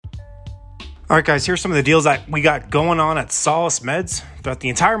All right, guys, here's some of the deals that we got going on at Solace Meds throughout the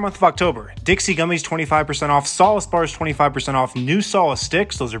entire month of October. Dixie Gummies, 25% off. Solace Bars, 25% off. New Solace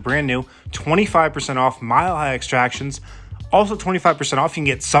Sticks, those are brand new, 25% off. Mile High Extractions, also 25% off. You can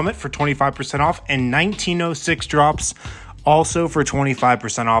get Summit for 25% off and 1906 Drops, also for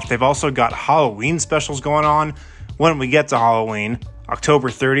 25% off. They've also got Halloween specials going on. When we get to Halloween, October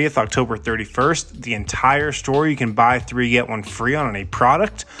 30th, October 31st, the entire store, you can buy 3, get 1 free on a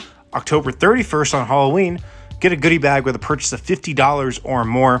product. October 31st on Halloween, get a goodie bag with a purchase of $50 or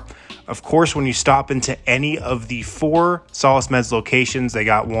more. Of course, when you stop into any of the 4 Solace Meds locations, they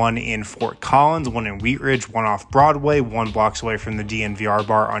got one in Fort Collins, one in Wheat Ridge, one off Broadway, 1 block away from the DNVR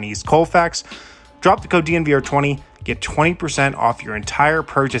bar on East Colfax. Drop the code DNVR20, get 20% off your entire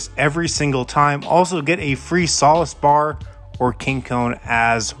purchase every single time. Also get a free Solace bar or King Cone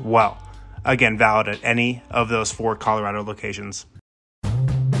as well. Again, valid at any of those 4 Colorado locations.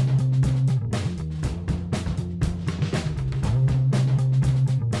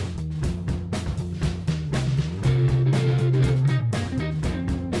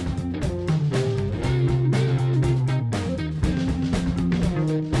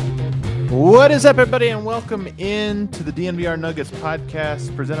 What is up, everybody, and welcome into the DNVR Nuggets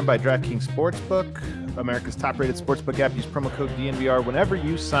podcast presented by DraftKings Sportsbook, America's top-rated sportsbook app. Use promo code DNVR whenever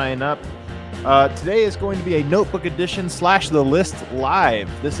you sign up. Today is going to be a notebook edition / The List Live.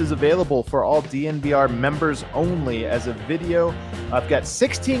 This is available for all DNVR members only as a video. I've got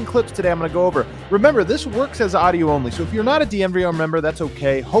 16 clips today I'm going to go over. Remember, this works as audio only, so if you're not a DNVR member, that's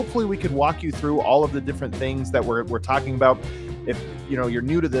okay. Hopefully, we could walk you through all of the different things that we're talking about. If you're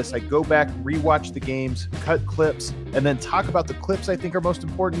new to this, I go back, rewatch the games, cut clips, and then talk about the clips I think are most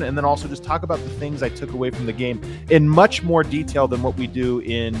important, and then also just talk about the things I took away from the game in much more detail than what we do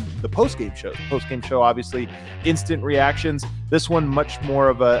in the post-game show. The post-game show, obviously, instant reactions. This one, much more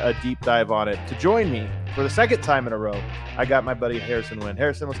of a deep dive on it. To join me for the second time in a row, I got my buddy Harrison Wynn.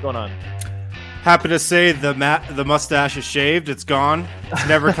 Harrison, what's going on? Happy to say the mustache is shaved. It's gone. It's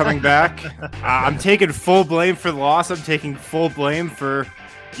never coming back. I'm taking full blame for the loss. I'm taking full blame for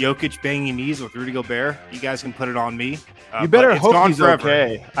Jokic banging knees with Rudy Gobert. You guys can put it on me. You better hope he's forever.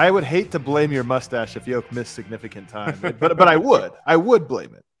 Okay. I would hate to blame your mustache if Jokic missed significant time, but I would. I would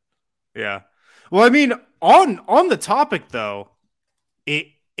blame it. Yeah. Well, I mean, on the topic though,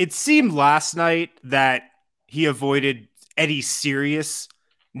 it seemed last night that he avoided any serious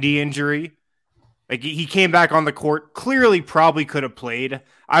knee injury. Like, he came back on the court, clearly probably could have played.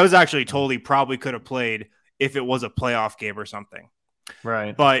 I was actually told he probably could have played if it was a playoff game or something.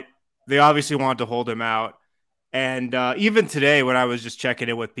 Right. But they obviously wanted to hold him out. And even today, when I was just checking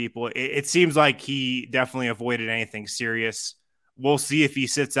in with people, it seems like he definitely avoided anything serious. We'll see if he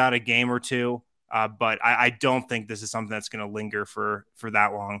sits out a game or two. But I don't think this is something that's going to linger for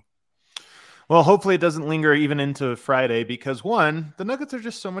that long. Well, hopefully it doesn't linger even into Friday because, one, the Nuggets are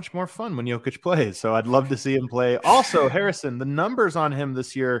just so much more fun when Jokic plays. So I'd love to see him play. Also, Harrison, the numbers on him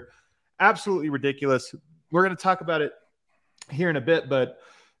this year, absolutely ridiculous. We're going to talk about it here in a bit, but,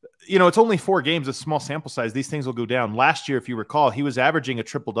 it's only 4 games, a small sample size. These things will go down. Last year, if you recall, he was averaging a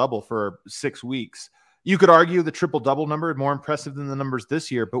triple-double for 6 weeks. You could argue the triple-double number is more impressive than the numbers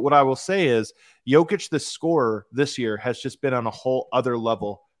this year, but what I will say is Jokic, the scorer this year, has just been on a whole other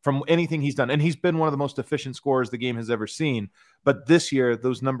level from anything he's done. And he's been one of the most efficient scorers the game has ever seen. But this year,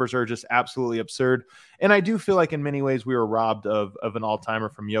 those numbers are just absolutely absurd. And I do feel like in many ways we were robbed of an all-timer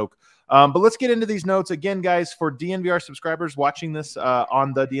from Jokic. But let's get into these notes. Again, guys, for DNVR subscribers watching this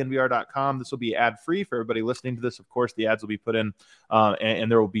on the DNVR.com, this will be ad-free. For everybody listening to this, of course, the ads will be put in and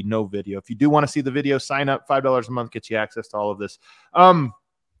there will be no video. If you do want to see the video, sign up. $5 a month gets you access to all of this.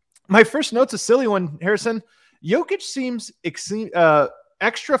 My first note's a silly one, Harrison. Jokic seems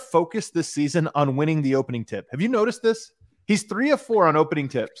extra focused this season on winning the opening tip. Have you noticed this? He's 3 of 4 on opening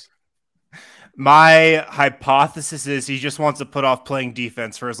tips. My hypothesis is he just wants to put off playing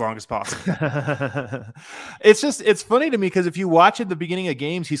defense for as long as possible. It's funny to me because if you watch at the beginning of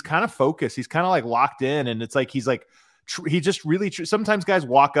games, he's kind of focused. He's kind of like locked in, and it's like he's like he just really. Sometimes guys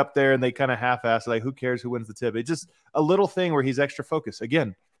walk up there and they kind of half-ass, like, who cares who wins the tip? It's just a little thing where he's extra focused.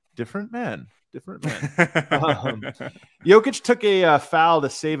 Again, different man. Jokic took a foul to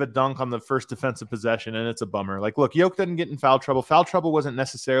save a dunk on the first defensive possession, and it's a bummer. Like, look, Jokic doesn't get in foul trouble. Foul trouble wasn't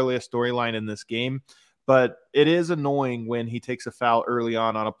necessarily a storyline in this game, but it is annoying when he takes a foul early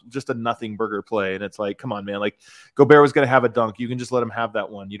on just a nothing burger play, and it's like, come on, man. Like, Gobert was going to have a dunk. You can just let him have that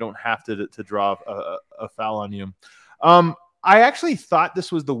one. You don't have to draw a foul on you. I actually thought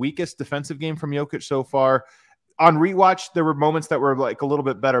this was the weakest defensive game from Jokic so far. On rewatch, there were moments that were like a little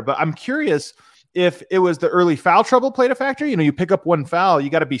bit better, but I'm curious if it was the early foul trouble played a factor. You pick up one foul, you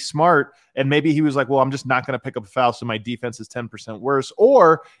got to be smart. And maybe he was like, well, I'm just not going to pick up a foul, so my defense is 10% worse.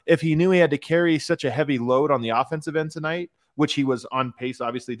 Or if he knew he had to carry such a heavy load on the offensive end tonight, which he was on pace,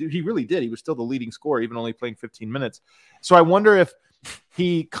 obviously. He really did. He was still the leading scorer, even only playing 15 minutes. So I wonder if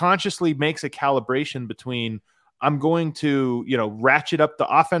he consciously makes a calibration between, I'm going to, ratchet up the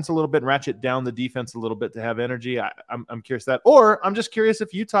offense a little bit and ratchet down the defense a little bit to have energy. I'm curious that. Or I'm just curious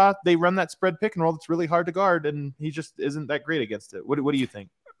if Utah, they run that spread pick and roll that's really hard to guard, and he just isn't that great against it. What do you think?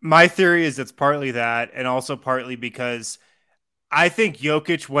 My theory is it's partly that, and also partly because I think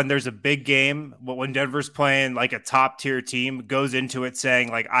Jokic, when there's a big game, when Denver's playing like a top-tier team, goes into it saying,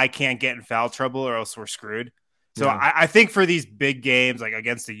 like, I can't get in foul trouble or else we're screwed. So yeah. I think for these big games, like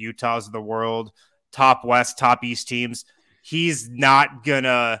against the Utahs of the world, top West, top East teams, he's not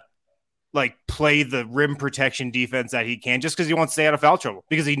gonna like play the rim protection defense that he can just because he wants to stay out of foul trouble,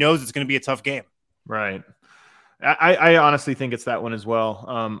 because he knows it's going to be a tough game. Right. I honestly think it's that one as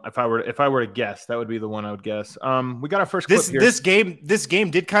well. If I were to guess, that would be the one I would guess. We got our first clip here. This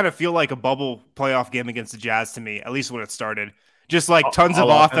game did kind of feel like a bubble playoff game against the Jazz to me, at least when it started. Just like tons of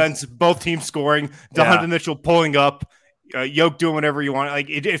offense, both teams scoring, Donovan Mitchell pulling up, Yoke doing whatever you want.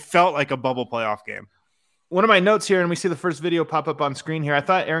 Like it felt like a bubble playoff game. One of my notes here, and we see the first video pop up on screen here. I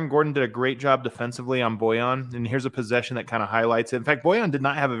thought Aaron Gordon did a great job defensively on Bojan, and here's a possession that kind of highlights it. In fact, Bojan did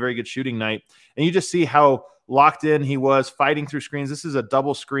not have a very good shooting night, and you just see how locked in he was, fighting through screens. This is a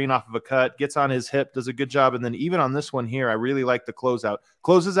double screen off of a cut, gets on his hip, does a good job, and then even on this one here, I really like the closeout.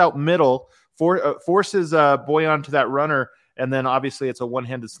 Closes out middle, forces Bojan to that runner, and then obviously it's a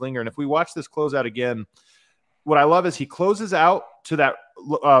one-handed slinger. And if we watch this closeout again, what I love is he closes out to that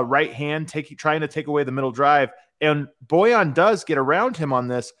right hand, trying to take away the middle drive. And Bojan does get around him on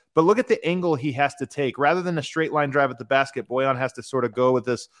this, but look at the angle he has to take. Rather than a straight line drive at the basket, Bojan has to sort of go with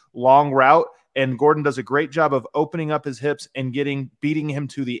this long route. And Gordon does a great job of opening up his hips and beating him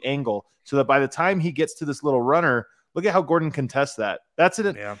to the angle, so that by the time he gets to this little runner, look at how Gordon contests that. That's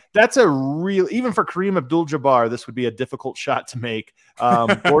a real, even for Kareem Abdul-Jabbar, this would be a difficult shot to make.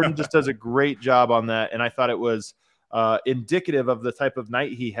 Gordon just does a great job on that. And I thought it was indicative of the type of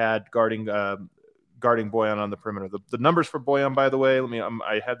night he had guarding Bojan on the perimeter. The numbers for Bojan, by the way,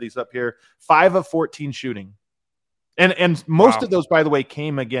 I have these up here. 5 of 14 shooting. And most of those, by the way,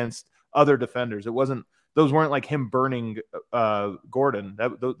 came against other defenders. Those weren't like him burning Gordon.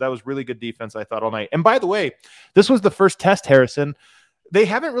 That was really good defense, I thought, all night. And by the way, this was the first test, Harrison. They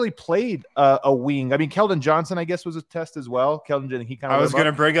haven't really played a wing. I mean, Keldon Johnson, I guess, was a test as well. I was going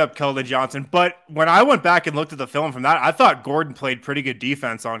to bring up Keldon Johnson, but when I went back and looked at the film from that, I thought Gordon played pretty good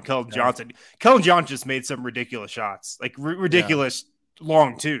defense on Keldon Johnson. Keldon Johnson just made some ridiculous shots, like ridiculous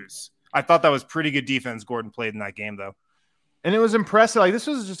long twos. I thought that was pretty good defense Gordon played in that game, though. And it was impressive. Like, this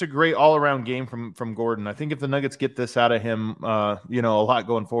was just a great all-around game from Gordon. I think if the Nuggets get this out of him, a lot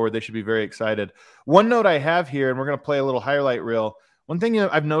going forward, they should be very excited. One note I have here, and we're going to play a little highlight reel. One thing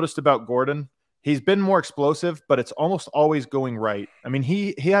I've noticed about Gordon, he's been more explosive, but it's almost always going right. I mean,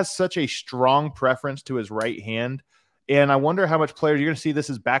 he has such a strong preference to his right hand, and I wonder how much players – you're going to see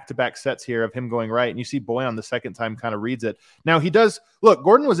this as back-to-back sets here of him going right, and you see Bojan the second time kind of reads it. Now, he does – look,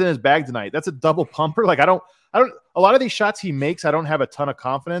 Gordon was in his bag tonight. That's a double pumper. Like, I don't a lot of these shots he makes, I don't have a ton of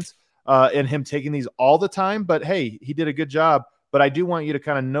confidence in him taking these all the time, but hey, he did a good job. But I do want you to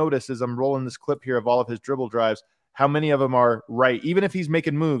kind of notice as I'm rolling this clip here of all of his dribble drives, how many of them are right. Even if he's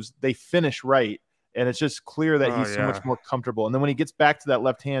making moves, they finish right. And it's just clear that he's so much more comfortable. And then when he gets back to that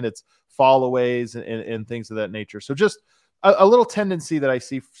left hand, it's fall-aways and things of that nature. So just a little tendency that I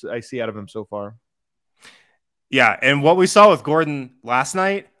see out of him so far. Yeah, and what we saw with Gordon last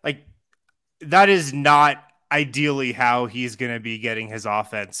night, like, that is not ideally how he's going to be getting his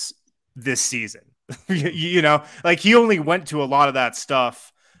offense this season. Like, he only went to a lot of that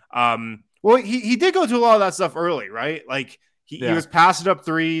stuff. Well, he did go to a lot of that stuff early, right? Like, he was passing up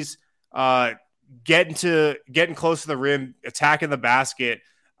threes, getting close to the rim, attacking the basket.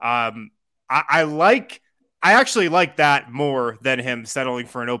 I actually like that more than him settling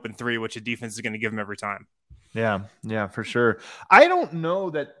for an open three, which a defense is going to give him every time. Yeah, for sure. I don't know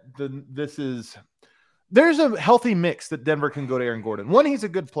that there's a healthy mix that Denver can go to Aaron Gordon. One, he's a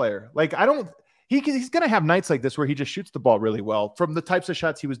good player. Like, he's going to have nights like this where he just shoots the ball really well from the types of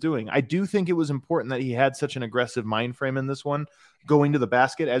shots he was doing. I do think it was important that he had such an aggressive mind frame in this one, going to the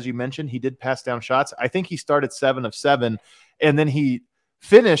basket. As you mentioned, he did pass down shots. I think he started 7 of 7, and then he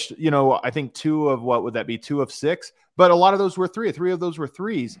finished, I think 2 of 6, but a lot of those were 3 of those were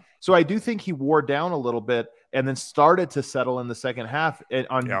threes. So I do think he wore down a little bit and then started to settle in the second half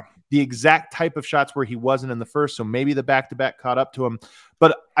on the exact type of shots where he wasn't in the first. So maybe the back-to-back caught up to him.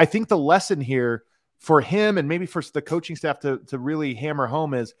 But I think the lesson here for him and maybe for the coaching staff to really hammer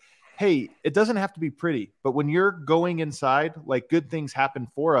home is, hey, it doesn't have to be pretty, but when you're going inside, like good things happen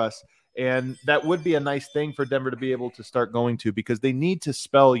for us. And that would be a nice thing for Denver to be able to start going to, because they need to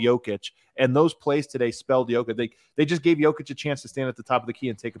spell Jokic. And those plays today spelled Jokic. They just gave Jokic a chance to stand at the top of the key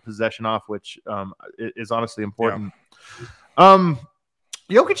and take a possession off, which is honestly important. Yeah.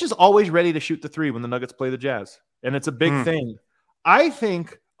 Jokic is always ready to shoot the three when the Nuggets play the Jazz. And it's a big thing. I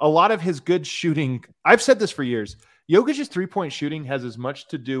think a lot of his good shooting, I've said this for years, Jokic's three-point shooting has as much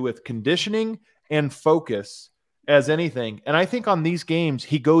to do with conditioning and focus as anything. And I think on these games,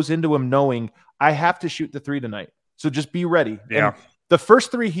 he goes into him knowing, I have to shoot the three tonight. So just be ready. Yeah. And the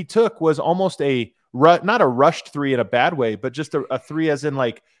first three he took was almost not a rushed three in a bad way, but just a three as in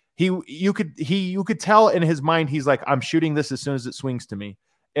like, you could tell in his mind, he's like, I'm shooting this as soon as it swings to me.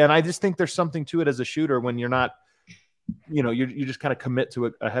 And I just think there's something to it as a shooter when you're not, you just kind of commit to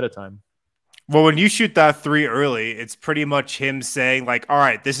it ahead of time. Well, when you shoot that three early, it's pretty much him saying like, all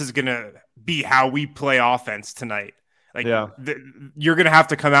right, this is going to be how we play offense tonight. Like you're going to have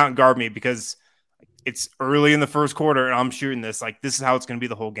to come out and guard me because it's early in the first quarter and I'm shooting this. Like, this is how it's going to be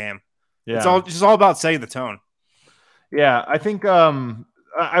the whole game. Yeah. It's just all about setting the tone. Yeah. I think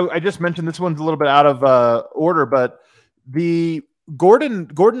I just mentioned this one's a little bit out of order, but the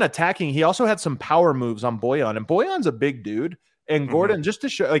Gordon attacking, he also had some power moves on Bojan, and Bojan's a big dude. And Gordon, just to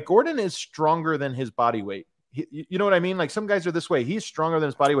show, like, Gordon is stronger than his body weight. You know what I mean? Like, some guys are this way. He's stronger than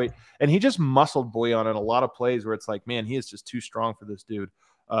his body weight. And he just muscled Bojan in a lot of plays where it's like, man, he is just too strong for this dude.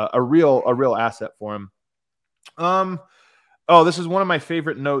 A real asset for him. This is one of my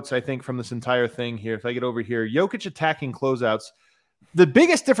favorite notes, I think, from this entire thing here. If I get over here, Jokic attacking closeouts. The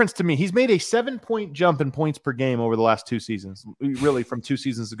biggest difference to me, he's made a 7-point jump in points per game over the last 2 seasons, really from 2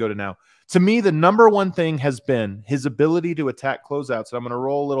 seasons ago to now. To me, the number one thing has been his ability to attack closeouts. And I'm going to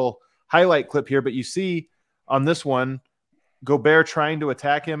roll a little highlight clip here, but you see on this one, Gobert trying to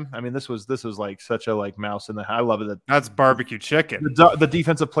attack him. I mean, this was like such a like mouse in the. I love it. That's barbecue chicken. The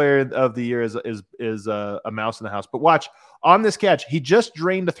defensive player of the year is a mouse in the house. But watch on this catch, he just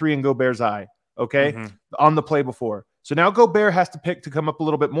drained a three in Gobert's eye. Okay, on the play before. So now Gobert has to pick to come up a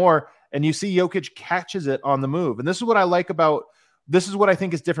little bit more, and you see Jokic catches it on the move. And this is what I like about this is what I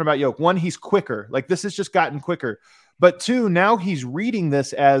think is different about Jokic. One, he's quicker. Like, this has just gotten quicker. But two, now he's reading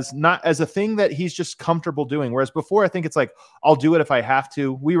this as not as a thing that he's just comfortable doing. Whereas before, I think it's like, I'll do it if I have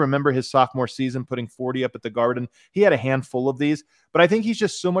to. We remember his sophomore season putting 40 up at the Garden. He had a handful of these. But I think he's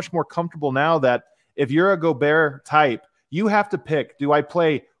just so much more comfortable now that if you're a Gobert type, you have to pick, do I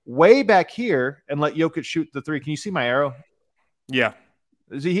play way back here and let Jokic shoot the three? Can you see my arrow? Yeah.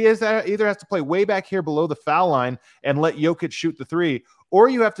 He either has to play way back here below the foul line and let Jokic shoot the three, or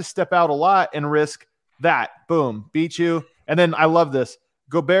you have to step out a lot and risk that. Boom, beat you. And then I love this.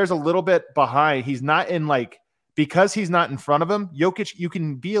 Gobert's a little bit behind. He's not in because he's not in front of him, Jokic, you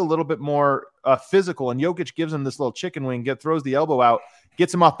can be a little bit more physical, and Jokic gives him this little chicken wing, throws the elbow out,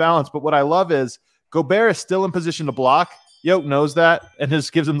 gets him off balance. But what I love is Gobert is still in position to block. Jokic knows that and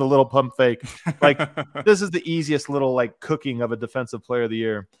just gives him the little pump fake. Like, this is the easiest little cooking of a defensive player of the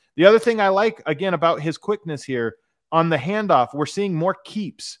year. The other thing I like, again, about his quickness here on the handoff, we're seeing more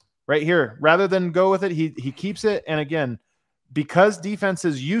keeps right here. Rather than go with it, he keeps it. And again, because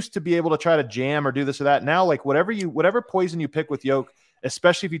defenses used to be able to try to jam or do this or that, now whatever poison you pick with Jokic,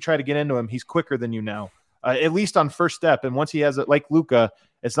 especially if you try to get into him, he's quicker than you now. At least on first step. And once he has it, like Luka,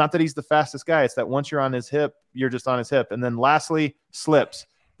 it's not that he's the fastest guy. It's that once you're on his hip, you're just on his hip. And then lastly, slips.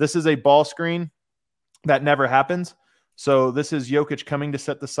 This is a ball screen that never happens. So this is Jokic coming to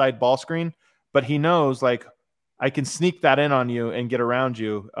set the side ball screen, but he knows I can sneak that in on you and get around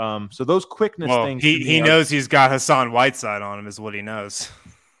you. So those quickness things. He knows he's got Hassan Whiteside on him is what he knows.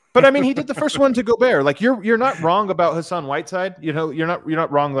 But I mean, he did the first one to Gobert. You're not wrong about Hassan Whiteside. You're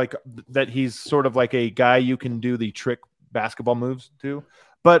not wrong that he's sort of like a guy you can do the trick basketball moves to.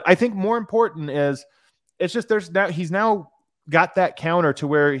 But I think more important is it's just he's now got that counter to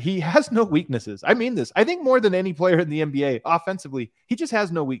where he has no weaknesses. I mean this. I think more than any player in the NBA offensively, he just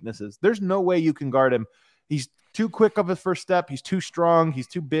has no weaknesses. There's no way you can guard him. He's too quick of a first step. He's too strong. He's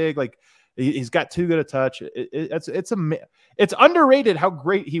too big. He's got too good a touch. It's underrated how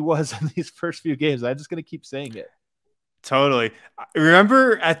great he was in these first few games. I'm just going to keep saying it. Totally.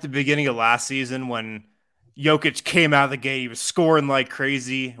 Remember at the beginning of last season when Jokic came out of the gate, he was scoring like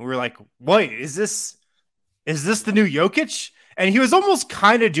crazy. We were like, wait, is this the new Jokic? And he was almost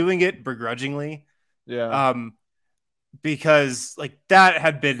kind of doing it begrudgingly. Yeah. Because that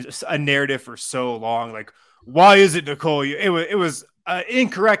had been a narrative for so long. Why is it Nicole? It was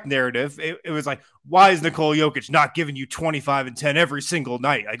incorrect narrative. It was like, why is Nikola Jokic not giving you 25 and 10 every single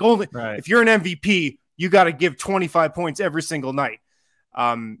night? Like, only if you're an MVP, you got to give 25 points every single night.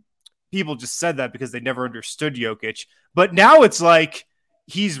 People just said that because they never understood Jokic. But now it's like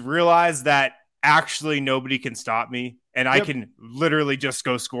he's realized that actually nobody can stop me, and I can literally just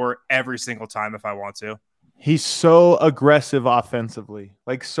go score every single time if I want to. He's so aggressive offensively,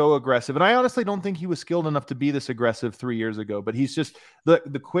 like so aggressive. And I honestly don't think he was skilled enough to be this aggressive 3 years ago, but he's just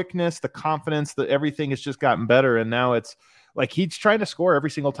the quickness, the confidence, that everything has just gotten better. And now it's like he's trying to score every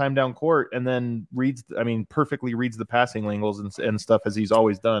single time down court and then perfectly reads the passing angles and stuff as he's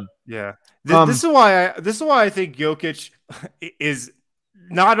always done. Yeah. This is why I think Jokic is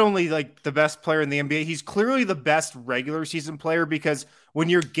not only like the best player in the NBA, he's clearly the best regular season player, because when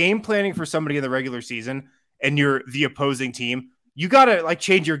you're game planning for somebody in the regular season and you're the opposing team, you got to like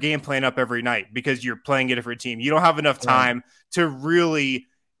change your game plan up every night because you're playing a different team. You don't have enough time to really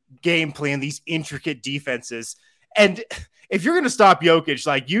game plan these intricate defenses. And if you're going to stop Jokic,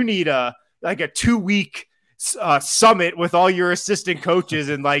 like you need a 2-week summit with all your assistant coaches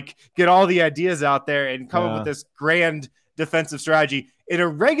and like get all the ideas out there and come up with this grand defensive strategy. In a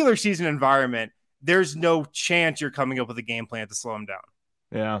regular season environment, there's no chance you're coming up with a game plan to slow him down.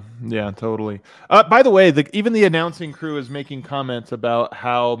 Yeah, totally. By the way, even the announcing crew is making comments about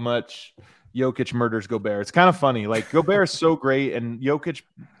how much Jokic murders Gobert. It's kind of funny. Like Gobert is so great, and Jokic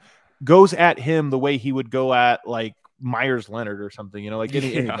goes at him the way he would go at like Myers Leonard or something. You know, like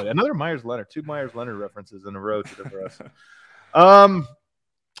anybody. Another Myers Leonard. 2 Myers Leonard references in a row for us.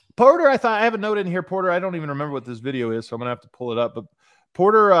 Porter, I have a note in here. Porter, I don't even remember what this video is, so I'm gonna have to pull it up. But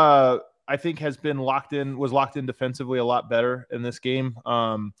Porter, I think was locked in defensively a lot better in this game.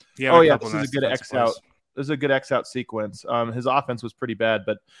 This is a good X out. This is a good X out sequence. His offense was pretty bad,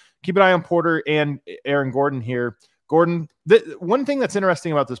 but keep an eye on Porter and Aaron Gordon here. Gordon, one thing that's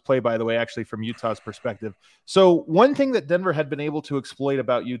interesting about this play, by the way, actually from Utah's perspective. So one thing that Denver had been able to exploit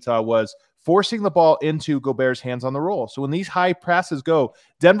about Utah was forcing the ball into Gobert's hands on the roll. So when these high passes go,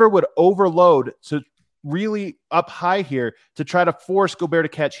 Denver would overload to really up high here to try to force Gobert to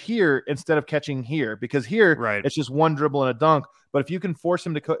catch here instead of catching here, because here it's just one dribble and a dunk. But if you can force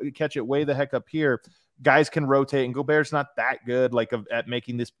him to catch it way the heck up here, guys can rotate, and Gobert's not that good at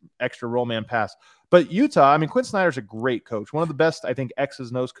making this extra roll man pass. But Utah, Quinn Snyder's a great coach, one of the best, I think, X's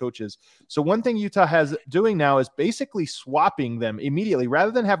and O's coaches. So one thing Utah has doing now is basically swapping them immediately.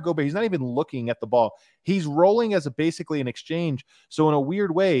 Rather than have Gobert, he's not even looking at the ball. He's rolling as basically an exchange. So in a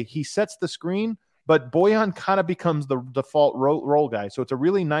weird way, he sets the screen, but Bojan kind of becomes the default roll guy. So it's a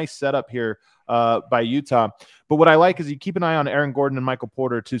really nice setup here by Utah. But what I like is you keep an eye on Aaron Gordon and Michael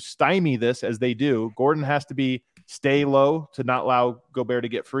Porter to stymie this as they do. Gordon has to stay low to not allow Gobert to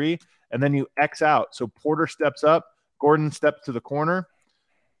get free. And then you X out. So Porter steps up, Gordon steps to the corner,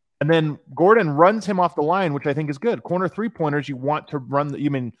 and then Gordon runs him off the line, which I think is good. Corner 3-pointers, you want to run.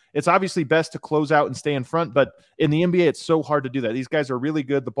 It's obviously best to close out and stay in front, but in the NBA, it's so hard to do that. These guys are really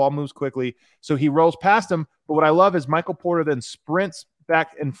good. The ball moves quickly. So he rolls past him. But what I love is Michael Porter then sprints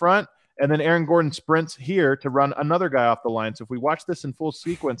back in front, and then Aaron Gordon sprints here to run another guy off the line. So if we watch this in full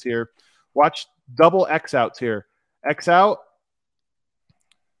sequence here, watch double X outs here. X out.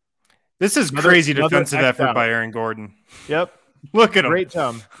 This is crazy defensive effort by Aaron Gordon. Yep. Look at him. Great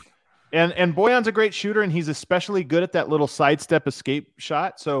And Bojan's a great shooter, and he's especially good at that little sidestep escape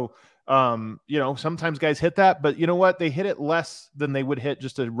shot. So, sometimes guys hit that, but you know what? They hit it less than they would hit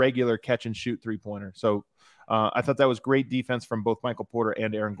just a regular catch and shoot 3-pointer. So I thought that was great defense from both Michael Porter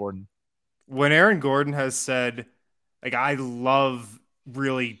and Aaron Gordon. When Aaron Gordon has said, like, I love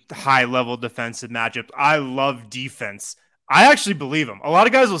really high-level defensive matchups, I love defense, I actually believe him. A lot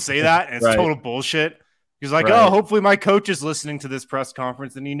of guys will say that, and it's total bullshit. He's like, oh, hopefully my coach is listening to this press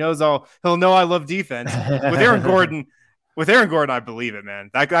conference, and he knows he'll know I love defense. With Aaron Gordon, I believe it, man.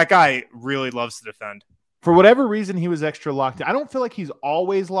 That guy really loves to defend. For whatever reason, he was extra locked in. I don't feel like he's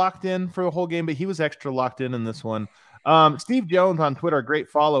always locked in for the whole game, but he was extra locked in this one. Steve Jones on Twitter, great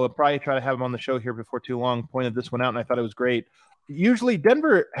follow. I'll probably try to have him on the show here before too long, pointed this one out, and I thought it was great. Usually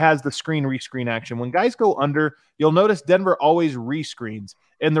Denver has the rescreen action. When guys go under, you'll notice Denver always rescreens.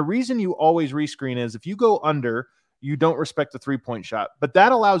 And the reason you always rescreen is if you go under, you don't respect the 3-point shot. But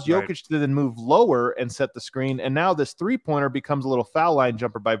that allows Jokic to then move lower and set the screen. And now this 3-pointer becomes a little foul line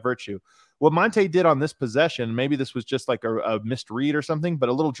jumper by virtue. What Monte did on this possession, maybe this was just like a missed read or something, but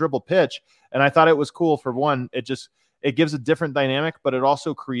a little dribble pitch. And I thought it was cool for one. It gives a different dynamic, but it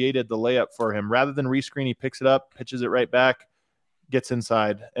also created the layup for him. Rather than rescreen, he picks it up, pitches it right back, gets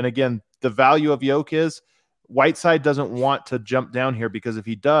inside. And again, the value of Jokic is Whiteside doesn't want to jump down here, because if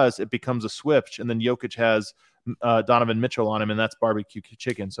he does, it becomes a switch, and then Jokic has Donovan Mitchell on him, and that's barbecue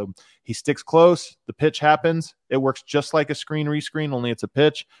chicken. So he sticks close. The pitch happens. It works just like a screen rescreen, only it's a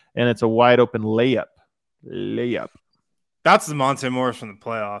pitch, and it's a wide open layup. That's the Monte Morris from the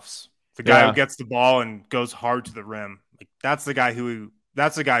playoffs. The guy who gets the ball and goes hard to the rim. Like that's the guy who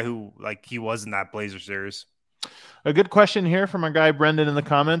like he was in that Blazer series. A good question here from our guy Brendan in the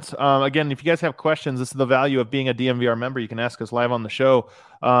comments. Again, if you guys have questions, this is the value of being a DNVR member. You can ask us live on the show.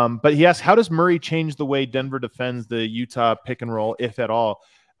 But he asks, how does Murray change the way Denver defends the Utah pick and roll, if at all?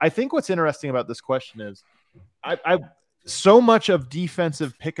 I think what's interesting about this question is so much of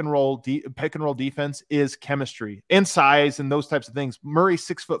defensive pick and roll defense is chemistry and size and those types of things. Murray's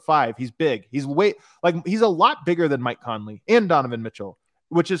 6'5". He's big. He's a lot bigger than Mike Conley and Donovan Mitchell,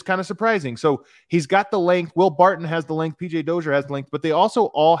 which is kind of surprising. So he's got the length. Will Barton has the length. PJ Dozier has the length, but they also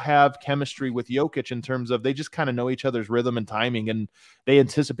all have chemistry with Jokic in terms of they just kind of know each other's rhythm and timing, and they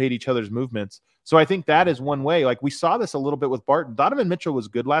anticipate each other's movements. So I think that is one way. Like we saw this a little bit with Barton. Donovan Mitchell was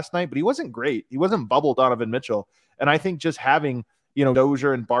good last night, but he wasn't great. He wasn't bubble Donovan Mitchell. And I think just having,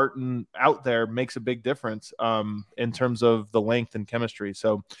 Dozier and Barton out there makes a big difference in terms of the length and chemistry.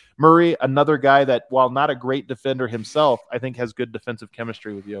 So Murray, another guy that, while not a great defender himself, I think has good defensive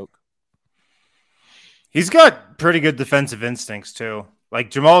chemistry with Yoke. He's got pretty good defensive instincts too. Like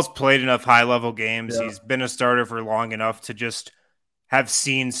Jamal's played enough high-level games. Yeah. He's been a starter for long enough to just have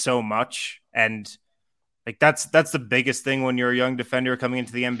seen so much. And like that's the biggest thing when you're a young defender coming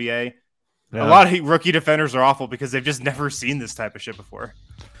into the NBA. Yeah. A lot of rookie defenders are awful because they've just never seen this type of shit before.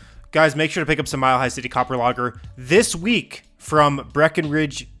 Guys, make sure to pick up some Mile High City Copper Lager this week from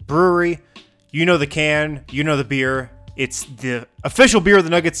Breckenridge Brewery. You know the can, you know the beer. It's the official beer of the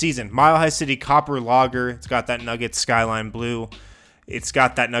Nuggets season. Mile High City Copper Lager. It's got that Nuggets skyline blue. It's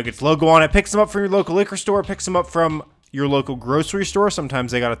got that Nuggets logo on it. Picks them up from your local liquor store. Picks them up from your local grocery store.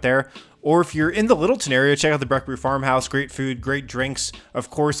 Sometimes they got it there. Or if you're in the Littleton area, check out the Breck Brew Farmhouse. Great food, great drinks. Of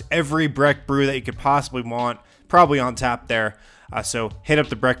course, every Breck brew that you could possibly want, probably on tap there. So hit up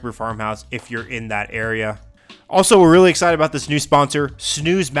the Breck Brew Farmhouse if you're in that area. Also, we're really excited about this new sponsor,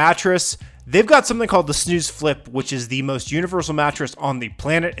 Snooze Mattress. They've got something called the Snooze Flip, which is the most universal mattress on the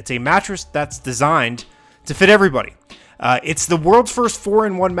planet. It's a mattress that's designed to fit everybody. It's the world's first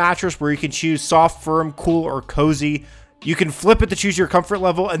 4-in-1 mattress where you can choose soft, firm, cool, or cozy. You can flip it to choose your comfort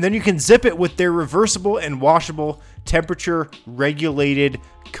level, and then you can zip it with their reversible and washable temperature-regulated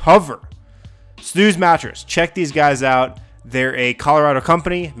cover. Snooze Mattress. Check these guys out. They're a Colorado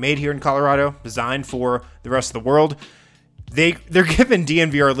company, made here in Colorado, designed for the rest of the world. They're giving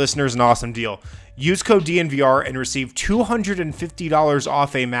DNVR listeners an awesome deal. Use code DNVR and receive $250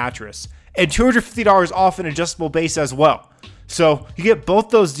 off a mattress and $250 off an adjustable base as well. So you get both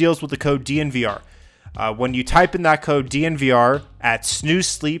those deals with the code DNVR. When you type in that code DNVR at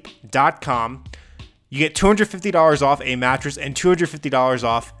snoozesleep.com, you get $250 off a mattress and $250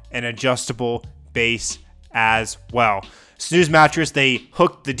 off an adjustable base as well. Snooze Mattress, they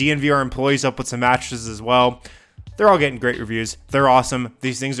hooked the DNVR employees up with some mattresses as well. They're all getting great reviews. They're awesome.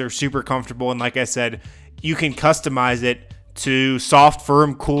 These things are super comfortable. And like I said, you can customize it to soft,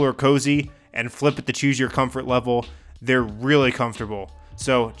 firm, cool, or cozy and flip it to choose your comfort level. They're really comfortable.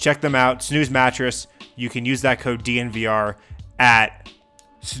 So check them out. Snooze Mattress. You can use that code DNVR at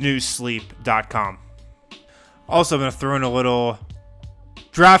snoozesleep.com. Also, I'm going to throw in a little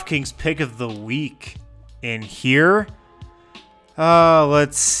DraftKings pick of the week in here.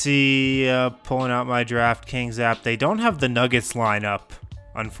 Let's see. Pulling out my DraftKings app. They don't have the Nuggets lineup,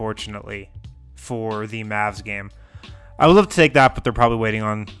 unfortunately, for the Mavs game. I would love to take that, but they're probably waiting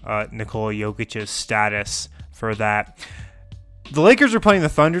on Nikola Jokic's status for that. The Lakers are playing the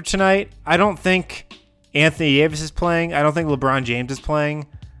Thunder tonight. I don't think Anthony Davis is playing. I don't think LeBron James is playing.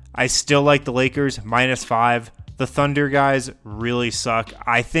 I still like the Lakers, -5. The Thunder guys really suck.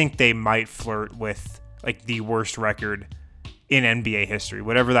 I think they might flirt with like the worst record in NBA history.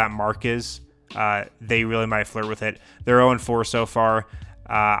 Whatever that mark is, they really might flirt with it. They're 0-4 so far.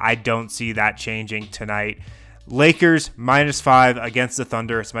 I don't see that changing tonight. Lakers -5 against the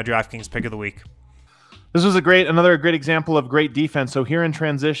Thunder. It's my DraftKings pick of the week. This was another great example of great defense. So here in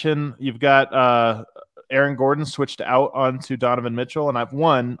transition, you've got Aaron Gordon switched out onto Donovan Mitchell, and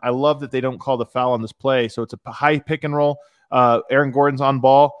I love that they don't call the foul on this play. So it's a high pick and roll. Aaron Gordon's on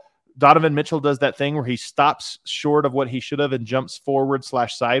ball. Donovan Mitchell does that thing where he stops short of what he should have and jumps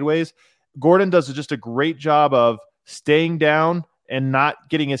forward/sideways. Gordon does just a great job of staying down and not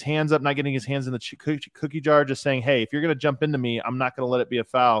getting his hands up, not getting his hands in the cookie jar, just saying, hey, if you're going to jump into me, I'm not going to let it be a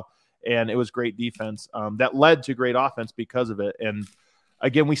foul. And it was great defense that led to great offense because of it. And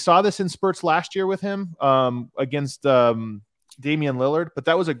again, we saw this in spurts last year with him against Damian Lillard, but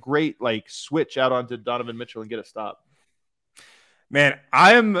that was a great like switch out onto Donovan Mitchell and get a stop. Man,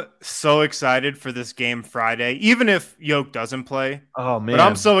 I am so excited for this game Friday, even if Yoke doesn't play. Oh, man. But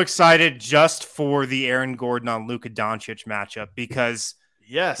I'm so excited just for the Aaron Gordon on Luka Doncic matchup because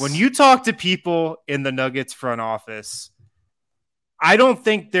when you talk to people in the Nuggets front office, I don't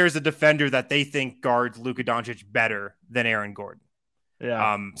think there's a defender that they think guards Luka Doncic better than Aaron Gordon.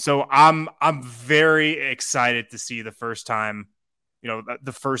 Yeah. So I'm very excited to see the first time,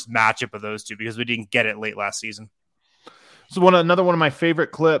 the first matchup of those two because we didn't get it late last season. So another one of my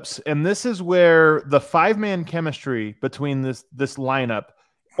favorite clips, and this is where the 5-man chemistry between this lineup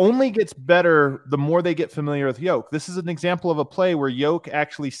only gets better the more they get familiar with Yoke. This is an example of a play where Yoke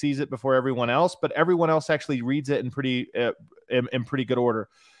actually sees it before everyone else, but everyone else actually reads it in pretty good order.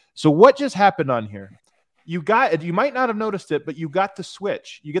 So what just happened on here? You might not have noticed it, but you got the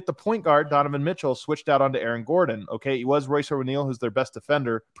switch. You get the point guard, Donovan Mitchell, switched out onto Aaron Gordon. Okay, it was Royce O'Neal, who's their best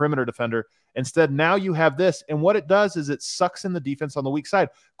defender, perimeter defender. Instead, now you have this, and what it does is it sucks in the defense on the weak side.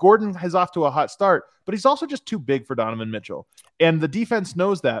 Gordon is off to a hot start, but he's also just too big for Donovan Mitchell, and the defense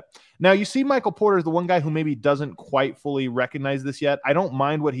knows that. Now, you see Michael Porter is the one guy who maybe doesn't quite fully recognize this yet. I don't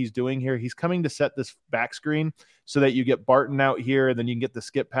mind what he's doing here. He's coming to set this back screen so that you get Barton out here, and then you can get the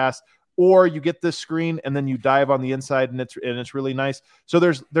skip pass. Or you get this screen and then you dive on the inside and it's really nice. So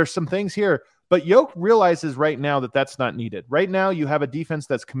there's some things here, but Yoke realizes right now that that's not needed. Right now you have a defense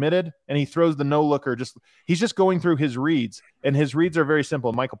that's committed and he throws the no looker. He's just going through his reads, and his reads are very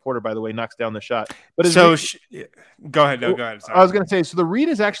simple. Michael Porter, by the way, knocks down the shot. But go ahead. No, go ahead. Sorry. I was going to say, so the read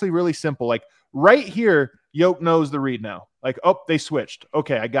is actually really simple. Like right here, Yoke knows the read now. Like, oh, they switched.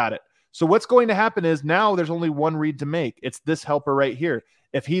 Okay, I got it. So what's going to happen is now there's only one read to make. It's this helper right here.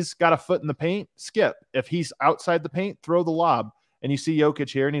 If he's got a foot in the paint, skip. If he's outside the paint, throw the lob. And you see Jokic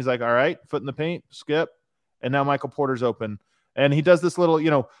here, and he's like, all right, foot in the paint, skip. And now Michael Porter's open. And he does this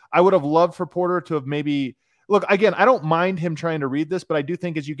little, I would have loved for Porter to have maybe – look, again, I don't mind him trying to read this, but I do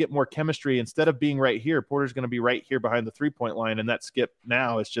think as you get more chemistry, instead of being right here, Porter's going to be right here behind the three-point line, and that skip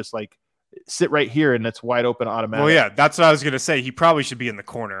now is just like sit right here, and it's wide open automatic. Well, yeah, that's what I was going to say. He probably should be in the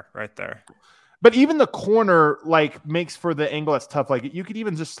corner right there. But even the corner makes for the angle that's tough. Like you could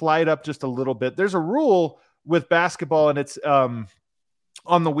even just slide up just a little bit. There's a rule with basketball, and it's on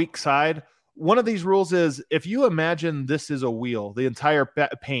the weak side. One of these rules is if you imagine this is a wheel, the entire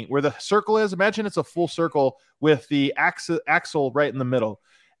paint where the circle is, imagine it's a full circle with the axle right in the middle.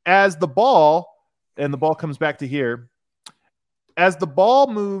 As the ball comes back to here, as the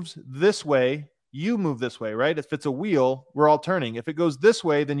ball moves this way, you move this way, right? If it's a wheel, we're all turning. If it goes this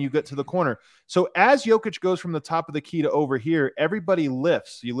way, then you get to the corner. So as Jokic goes from the top of the key to over here, everybody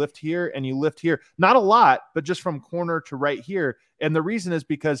lifts. You lift here and you lift here. Not a lot, but just from corner to right here. And the reason is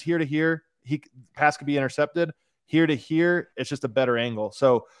because here to here, pass could be intercepted. Here to here, it's just a better angle.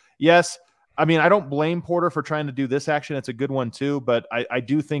 So yes, I mean, I don't blame Porter for trying to do this action. It's a good one too, but I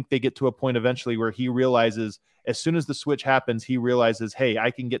do think they get to a point eventually where he realizes as soon as the switch happens, he realizes, hey,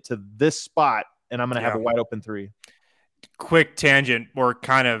 I can get to this spot and I'm going to have a wide open three. Quick tangent or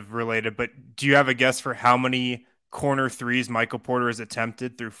kind of related, but do you have a guess for how many corner threes Michael Porter has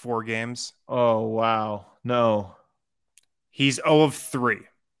attempted through 4 games? Oh, wow. No. He's 0 of 3.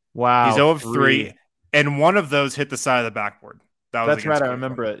 Wow. He's 0 of 3. And one of those hit the side of the backboard. That's right. I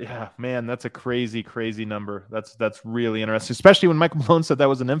remember it. Yeah, man, that's a crazy, crazy number. That's really interesting, especially when Michael Malone said that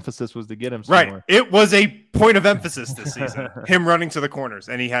was an emphasis was to get him somewhere. Right. It was a point of emphasis this season, him running to the corners,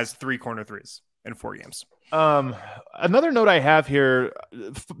 and he has 3 corner threes in 4 games. Another note I have here,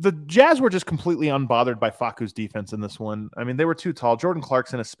 the Jazz were just completely unbothered by Facu's defense in this one. I mean, they were too tall. Jordan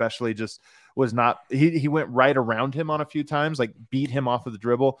Clarkson especially just was not, he went right around him on a few times, like beat him off of the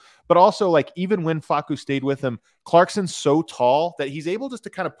dribble. But also like even when Facu stayed with him, Clarkson's so tall that he's able just to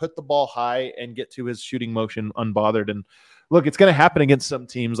kind of put the ball high and get to his shooting motion unbothered. And look, it's going to happen against some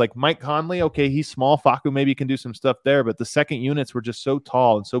teams like Mike Conley. Okay, he's small. Facu maybe can do some stuff there, but the second units were just so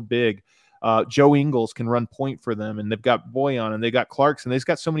tall and so big. Joe Ingles can run point for them, and they've got Boyan and they got Clarkson. They've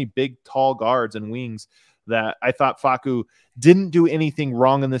got so many big, tall guards and wings that I thought Facu didn't do anything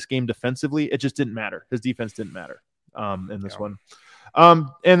wrong in this game defensively. It just didn't matter. His defense didn't matter in this one.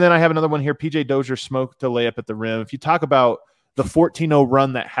 And then I have another one here. PJ Dozier smoked a layup at the rim. If you talk about the 14-0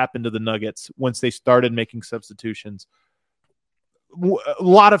 run that happened to the Nuggets once they started making substitutions, a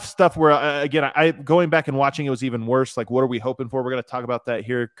lot of stuff where again, I going back and watching it was even worse. Like, what are we hoping for? We're going to talk about that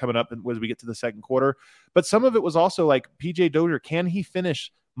here coming up as we get to the second quarter. But some of it was also like PJ Dozier. Can he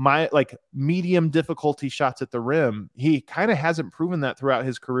finish medium difficulty shots at the rim. He kind of hasn't proven that throughout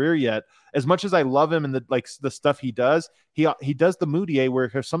his career yet. As much as I love him and the stuff he does, he does the Mudiay where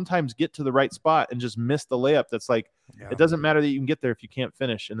he'll sometimes get to the right spot and just miss the layup. That's like, it doesn't matter that you can get there if you can't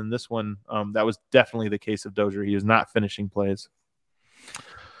finish. And in this one, that was definitely the case of Dozier. He is not finishing plays.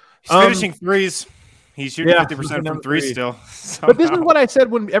 He's finishing threes. He's shooting 50% from three still. But this is what I said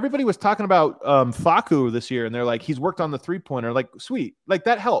when everybody was talking about Facu this year, and they're like, he's worked on the three-pointer. Like, sweet. Like,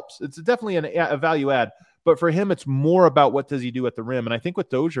 that helps. It's definitely a value add. But for him, it's more about what does he do at the rim. And I think with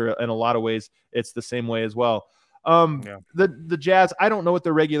Dozier, in a lot of ways, it's the same way as well. The Jazz, I don't know what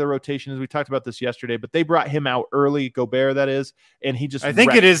their regular rotation is. We talked about this yesterday, but they brought him out early, Gobert, that is, and he just... I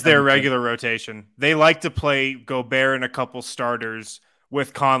think it is their regular rotation. They like to play Gobert and a couple starters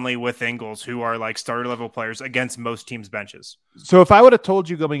with Conley, with Ingles, who are like starter level players against most teams' benches. So if I would have told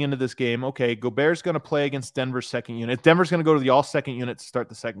you going into this game, okay, Gobert's going to play against Denver's second unit. Denver's going to go to the all second unit to start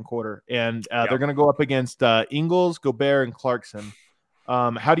the second quarter. And they're going to go up against Ingles, Gobert, and Clarkson.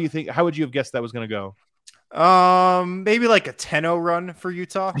 How would you have guessed that was going to go? Maybe like a 10-0 run for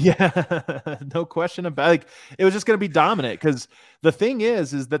Utah. Yeah, no question about it. Like, it was just going to be dominant because the thing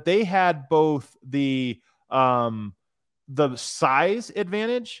is that they had both the size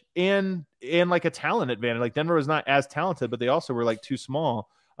advantage and like a talent advantage. Like, Denver was not as talented, but they also were like too small.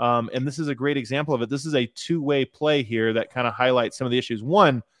 And this is a great example of it. This is a two-way play here that kind of highlights some of the issues.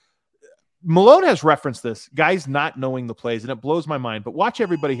 One, Malone has referenced this, guys not knowing the plays, and it blows my mind. But watch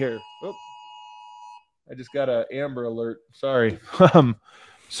everybody here. Oh, I just got an Amber alert. Sorry.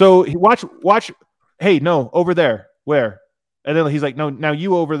 So watch. Hey, no, over there. Where? And then he's like, no, now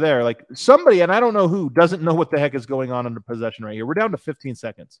you over there. Like, somebody, and I don't know who, doesn't know what the heck is going on under possession right here. We're down to 15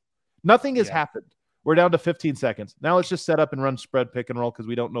 seconds. Nothing has happened. We're down to 15 seconds. Now let's just set up and run spread pick and roll because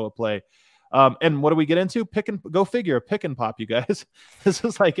we don't know a play. And what do we get into? Go figure, pick and pop, you guys. This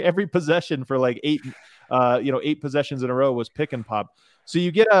is like every possession for like 8 possessions in a row was pick and pop. So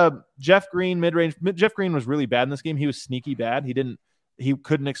you get a Jeff Green mid-range. Jeff Green was really bad in this game. He was sneaky bad. He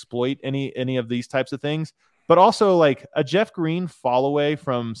couldn't exploit any of these types of things. But also, like, a Jeff Green fall away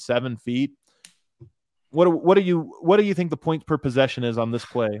from 7 feet. What do you think the points per possession is on this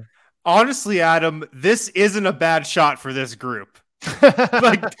play? Honestly, Adam, this isn't a bad shot for this group.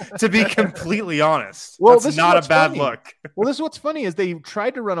 Like, to be completely honest, that's not a bad look. Well, this is what's funny is they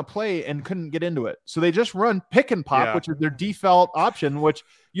tried to run a play and couldn't get into it. So they just run pick and pop, which is their default option, which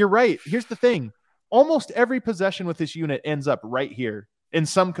you're right. Here's the thing. Almost every possession with this unit ends up right here in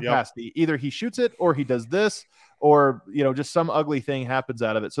some capacity. Yep. Either he shoots it or he does this, or, just some ugly thing happens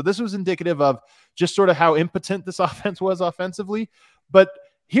out of it. So this was indicative of just sort of how impotent this offense was offensively. But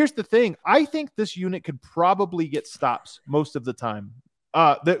here's the thing. I think this unit could probably get stops most of the time.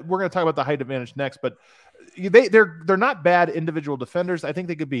 We're going to talk about the height advantage next, but they're not bad individual defenders. I think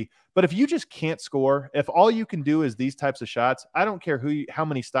they could be. But if you just can't score, if all you can do is these types of shots, I don't care how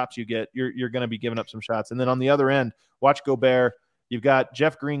many stops you get, you're going to be giving up some shots. And then on the other end, watch Gobert. You've got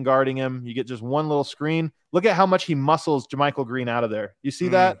Jeff Green guarding him. You get just one little screen. Look at how much he muscles JaMychal Green out of there. You see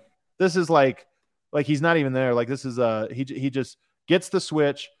that? This is like he's not even there. Like, this is he just gets the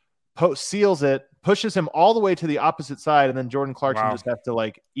switch, seals it, pushes him all the way to the opposite side, and then Jordan Clarkson just has to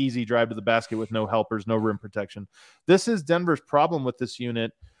like easy drive to the basket with no helpers, no rim protection. This is Denver's problem with this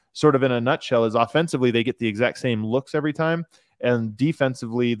unit, sort of in a nutshell, is offensively they get the exact same looks every time. And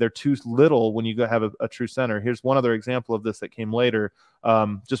defensively, they're too little when you have a true center. Here's one other example of this that came later.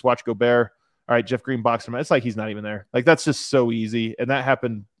 Just watch Gobert. All right, Jeff Green boxed him. It's like he's not even there. Like, that's just so easy. And that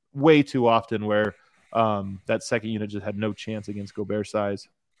happened way too often where that second unit just had no chance against Gobert's size.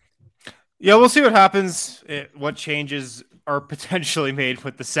 Yeah, we'll see what happens, what changes are potentially made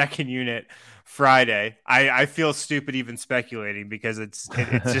with the second unit Friday. I feel stupid even speculating because it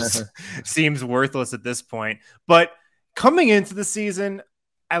just seems worthless at this point. But coming into the season,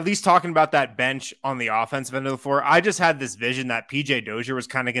 at least talking about that bench on the offensive end of the floor, I just had this vision that PJ Dozier was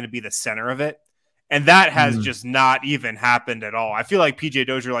kind of going to be the center of it. And that has just not even happened at all. I feel like PJ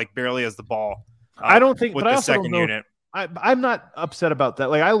Dozier like barely has the ball. I don't think with the second unit. I'm not upset about that.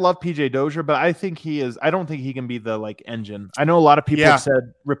 Like, I love PJ Dozier, but I think I don't think he can be the like engine. I know a lot of people have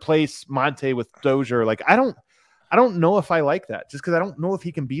said replace Monte with Dozier. Like, I don't know if I like that just because I don't know if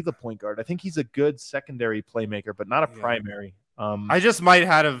he can be the point guard. I think he's a good secondary playmaker, but not a primary. I just might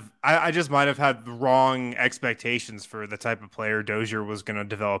have had the wrong expectations for the type of player Dozier was going to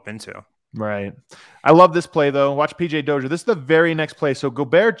develop into. Right. I love this play, though. Watch PJ Dozier. This is the very next play. So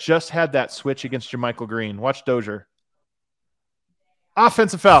Gobert just had that switch against JaMychal Green. Watch Dozier.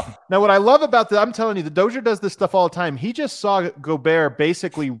 Offensive foul. Now, what I love about that, I'm telling you, the Dozier does this stuff all the time. He just saw Gobert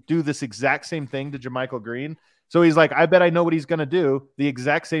basically do this exact same thing to JaMychal Green. So he's like, I bet I know what he's going to do. The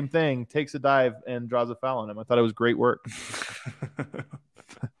exact same thing, takes a dive and draws a foul on him. I thought it was great work.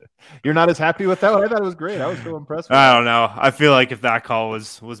 You're not as happy with that one? I thought it was great. I was so impressed with I don't know. I feel like if that call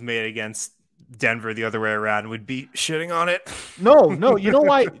was made against Denver the other way around, we'd be shitting on it. No. You know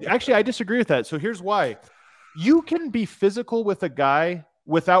why? Actually, I disagree with that. So here's why. You can be physical with a guy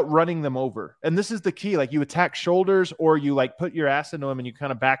without running them over. And this is the key. Like, you attack shoulders, or you like put your ass into him and you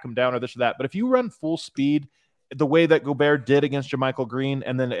kind of back him down, or this or that. But if you run full speed the way that Gobert did against JaMychal Green,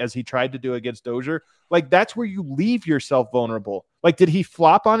 and then as he tried to do against Dozier, like, that's where you leave yourself vulnerable. Like, did he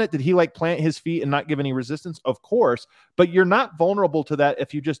flop on it? Did he like plant his feet and not give any resistance? Of course, but you're not vulnerable to that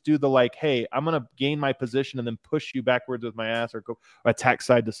if you just do the like, hey, I'm going to gain my position and then push you backwards with my ass, or go attack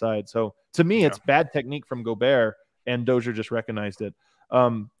side to side. So to me, it's bad technique from Gobert, and Dozier just recognized it.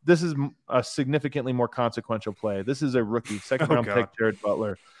 This is a significantly more consequential play. This is a rookie, second-round pick, Jared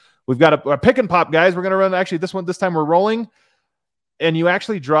Butler. We've got a pick and pop, guys. We're going to run, actually, this time we're rolling, and you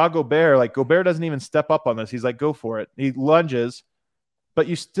actually draw Gobert. Like, Gobert doesn't even step up on this. He's like, go for it. He lunges, but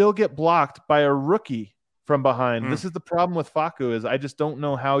you still get blocked by a rookie from behind. This is the problem with Facu, is I just don't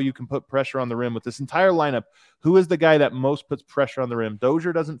know how you can put pressure on the rim with this entire lineup. Who is the guy that most puts pressure on the rim?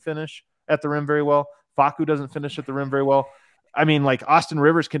 Dozier doesn't finish at the rim very well. Facu doesn't finish at the rim very well. I mean, like, Austin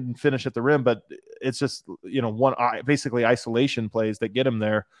Rivers can finish at the rim, but it's just, basically isolation plays that get him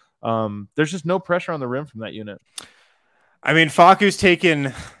there. There's just no pressure on the rim from that unit. I mean, Facu's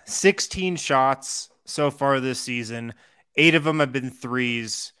taken 16 shots so far this season. 8 of them have been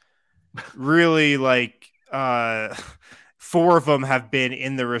threes. Really, 4 of them have been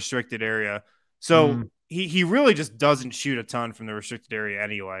in the restricted area. So he really just doesn't shoot a ton from the restricted area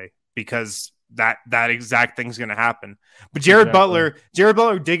anyway, because that exact thing's going to happen. But Jared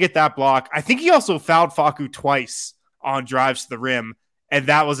Butler did get that block. I think he also fouled Facu twice on drives to the rim, and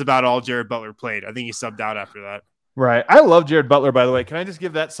that was about all Jared Butler played. I think he subbed out after that. Right. I love Jared Butler, by the way. Can I just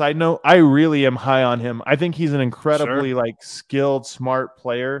give that side note? I really am high on him. I think he's an incredibly skilled, smart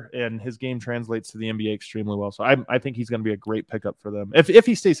player, and his game translates to the NBA extremely well. So I think he's going to be a great pickup for them if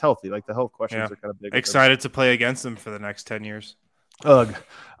he stays healthy. Like, the health questions are kind of big. Excited to play against him for the next 10 years. Ugh.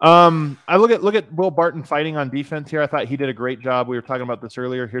 I look at Will Barton fighting on defense here. I thought he did a great job. We were talking about this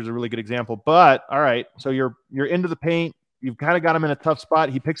earlier. Here's a really good example. But all right, so you're into the paint. You've kind of got him in a tough spot.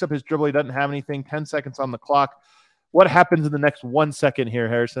 He picks up his dribble. He doesn't have anything. 10 seconds on the clock. What happens in the next 1 second here,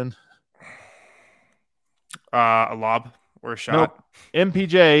 Harrison? A lob or a shot. Nope.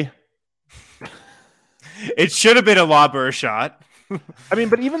 MPJ. It should have been a lob or a shot. I mean,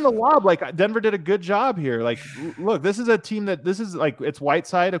 but even the lob, like, Denver did a good job here. Like, look, this is a team that it's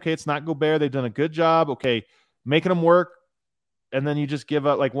Whiteside. Okay, it's not Gobert. They've done a good job. Okay, making them work. And then you just give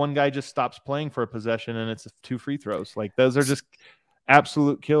up, like, one guy just stops playing for a possession and it's 2 free throws. Like, those are just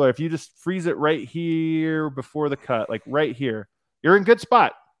absolute killer. If you just freeze it right here before the cut, like right here, you're in good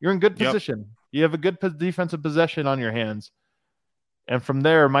spot. You're in good position. You have a good defensive possession on your hands. And from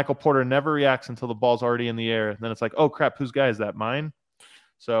there, Michael Porter never reacts until the ball's already in the air. And then it's like, oh, crap, whose guy is that? Mine?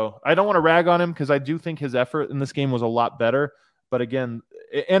 So I don't want to rag on him, because I do think his effort in this game was a lot better. But again,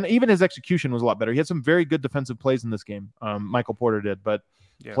 and even his execution was a lot better. He had some very good defensive plays in this game. Michael Porter did. But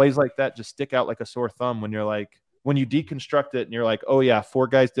plays like that just stick out like a sore thumb when you deconstruct it and you're like, oh, yeah, 4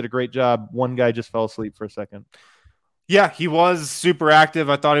 guys did a great job. 1 guy just fell asleep for a second. Yeah, he was super active.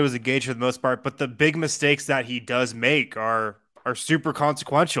 I thought he was engaged for the most part. But the big mistakes that he does make are super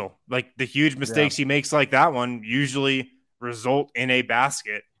consequential. Like, the huge mistakes he makes, like that one, usually result in a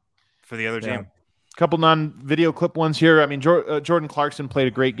basket for the other team. A couple non-video clip ones here. I mean, Jordan Clarkson played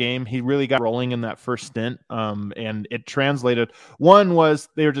a great game. He really got rolling in that first stint, and it translated. One was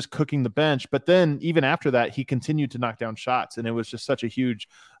they were just cooking the bench, but then even after that, he continued to knock down shots, and it was just such a huge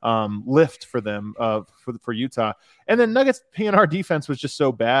lift for them, for Utah. And then Nuggets PNR defense was just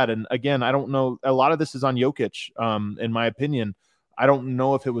so bad. And again, I don't know. A lot of this is on Jokic, in my opinion. I don't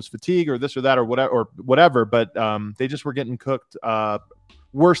know if it was fatigue or this or that or whatever, but they just were getting cooked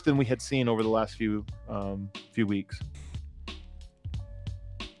worse than we had seen over the last few weeks.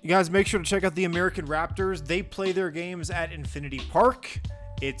 You guys, make sure to check out the American Raptors. They play their games at Infinity Park.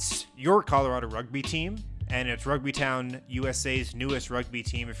 It's your Colorado rugby team, and it's Rugby Town, USA's newest rugby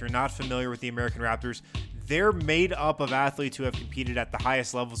team. If you're not familiar with the American Raptors, they're made up of athletes who have competed at the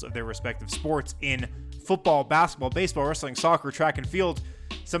highest levels of their respective sports in football, basketball, baseball, wrestling, soccer, track, and field.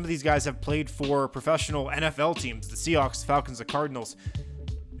 Some of these guys have played for professional NFL teams, the Seahawks, the Falcons, the Cardinals.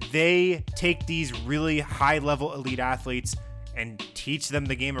 They take these really high-level elite athletes and teach them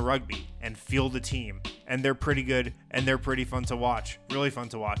the game of rugby and field a team. And they're pretty good, and they're pretty fun to watch. Really fun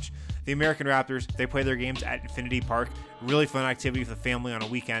to watch. The American Raptors, they play their games at Infinity Park. Really fun activity with the family on a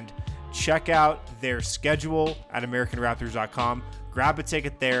weekend. check out their schedule at AmericanRaptors.com. Grab a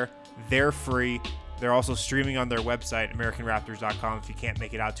ticket there. They're free. They're also streaming on their website, AmericanRaptors.com, if you can't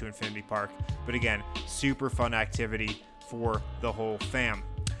make it out to Infinity Park. But again, super fun activity for the whole fam.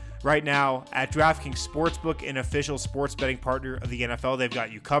 Right now, at DraftKings Sportsbook, an official sports betting partner of the NFL, they've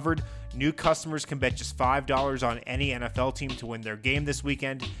got you covered. New customers can bet just $5 on any NFL team to win their game this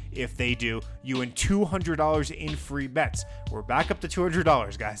weekend. If they do, you win $200 in free bets. We're back up to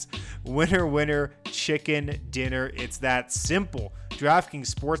 $200, guys. Winner, winner, chicken dinner. It's that simple.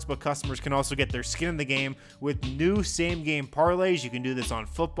 DraftKings Sportsbook customers can also get their skin in the game with new same-game parlays. You can do this on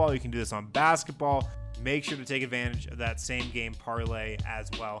football. You can do this on basketball. Make sure to take advantage of that same game parlay as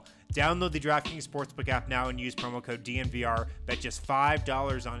well. Download the DraftKings Sportsbook app now and use promo code DNVR. Bet just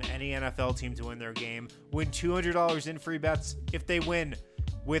 $5 on any NFL team to win their game. Win $200 in free bets if they win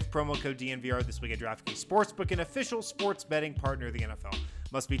with promo code DNVR this week at DraftKings Sportsbook, an official sports betting partner of the NFL.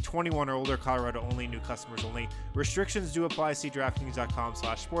 Must be 21 or older, Colorado only, new customers only. Restrictions do apply. See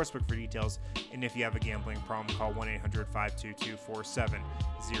DraftKings.com/sportsbook for details. And if you have a gambling problem, call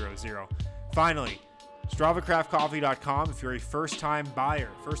 1-800-522-4700. Finally, StravaCraftCoffee.com. If you're a first-time buyer,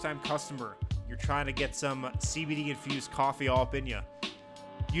 first-time customer, you're trying to get some CBD-infused coffee all up in you,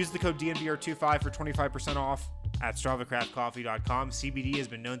 use the code DNVR25 for 25% off at StravaCraftCoffee.com. CBD has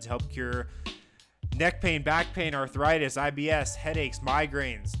been known to help cure neck pain, back pain, arthritis, IBS, headaches,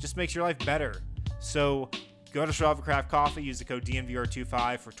 migraines. Just makes your life better. So go to Strava Craft Coffee, use the code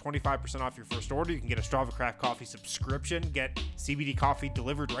DNVR25 for 25% off your first order. You can get a Strava Craft Coffee subscription, get CBD coffee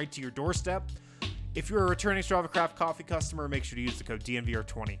delivered right to your doorstep. If you're a returning Strava Craft Coffee customer, make sure to use the code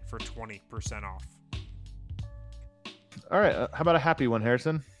DNVR20 for 20% off. All right. How about a happy one,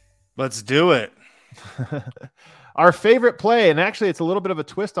 Harrison? Let's do it. Our favorite play, and actually it's a little bit of a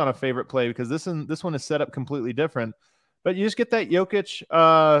twist on a favorite play because this one is set up completely different. But you just get that Jokic,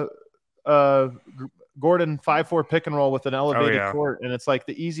 Gordon 5-4 pick and roll with an elevated court, and it's like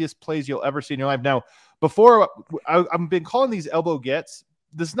the easiest plays you'll ever see in your life. Now, before I've been calling these elbow gets.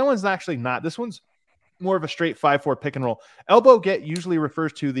 This one's more of a straight 5-4 pick and roll. Elbow get usually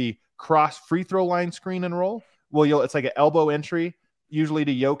refers to the cross free throw line screen and roll. Well, it's like an elbow entry, usually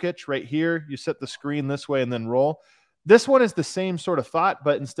to Jokic right here. You set the screen this way and then roll. This one is the same sort of thought,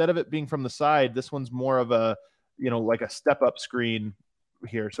 but instead of it being from the side, this one's more of a, like a step up screen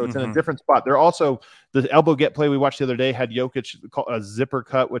here. So it's in a different spot. They're also the elbow get play we watched the other day had Jokic call a zipper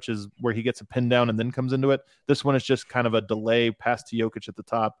cut, which is where he gets a pin down and then comes into it. This one is just kind of a delay pass to Jokic at the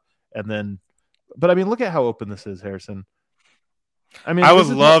top. And then, but I mean, look at how open this is, Harrison. I mean, I would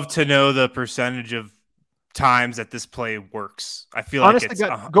love to know the percentage of times that this play works. I feel honestly, like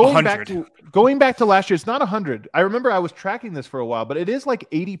it's going back to last year. It's not 100. I remember I was tracking this for a while, but it is like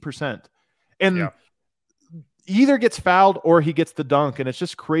 80%. And either gets fouled or he gets the dunk, and it's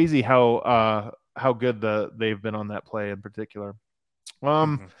just crazy how good they've been on that play in particular.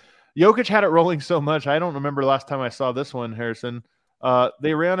 Jokic had it rolling so much. I don't remember the last time I saw this one, Harrison.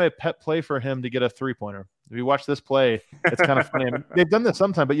 They ran a pet play for him to get a three-pointer. If you watch this play, it's kind of funny. I mean, they've done this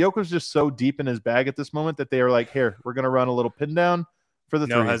sometime, but Jokic's just so deep in his bag at this moment that they are like, here, we're going to run a little pin down for the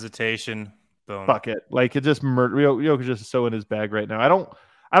no three. Hesitation. Boom. Fuck it. Like it just Jokic just so in his bag right now.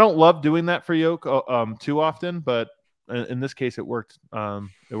 I don't love doing that for Jokic too often, but in this case it worked.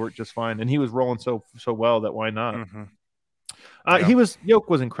 It worked just fine. And he was rolling so well that why not? Jokic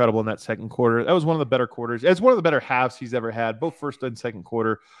was incredible in that second quarter. That was one of the better quarters. It's one of the better halves he's ever had, both first and second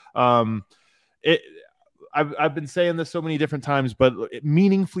quarter. I've been saying this so many different times, but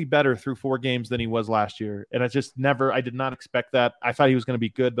meaningfully better through 4 games than he was last year. And I did not expect that. I thought he was going to be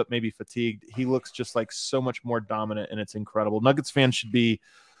good, but maybe fatigued. He looks just like so much more dominant, and it's incredible. Nuggets fans should be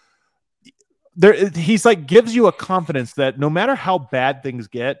there. He's like gives you a confidence that no matter how bad things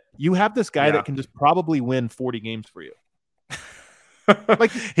get, you have this guy that can just probably win 40 games for you.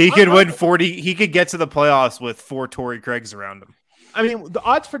 Like he could win 40. He could get to the playoffs with 4 Torrey Craigs around him. I mean, the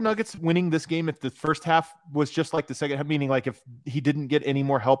odds for Nuggets winning this game if the first half was just like the second half, meaning like if he didn't get any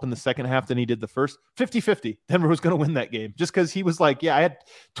more help in the second half than he did the first, 50-50. Denver was going to win that game just because he was like, I had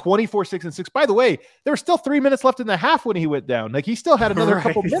 24, 6, and 6. By the way, there were still 3 minutes left in the half when he went down. Like he still had another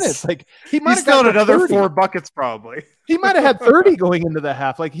couple minutes. Like he might have got another 30. 4 buckets probably. He might have had 30 going into the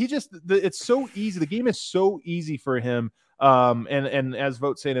half. Like it's so easy. The game is so easy for him. And as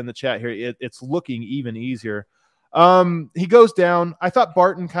Vote saying in the chat here, it's looking even easier. He goes down. I thought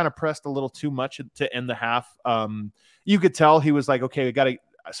Barton kind of pressed a little too much to end the half. You could tell he was like, okay,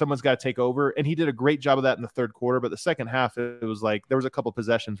 someone's got to take over. And he did a great job of that in the third quarter. But the second half, it was like, there was a couple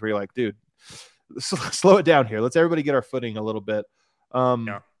possessions where you're like, dude, slow it down here. Let's everybody get our footing a little bit.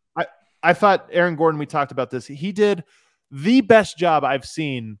 I thought Aaron Gordon, we talked about this. He did the best job I've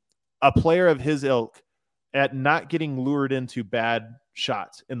seen a player of his ilk at not getting lured into bad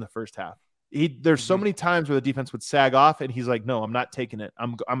shots in the first half. There's so many times where the defense would sag off and he's like, no, I'm not taking it.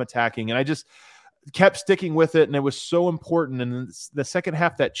 I'm attacking. And I just kept sticking with it. And it was so important. And the second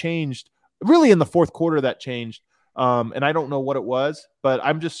half that changed, really in the fourth quarter that changed. And I don't know what it was, but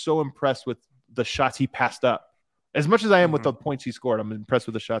I'm just so impressed with the shots he passed up. As much as I am with the points he scored, I'm impressed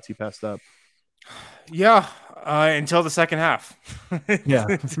with the shots he passed up. Yeah, until the second half. Yeah.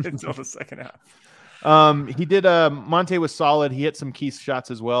 Until the second half. He did. Monte was solid. He hit some key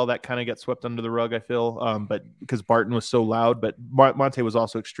shots as well. That kind of got swept under the rug, I feel. But because Barton was so loud, but Monte was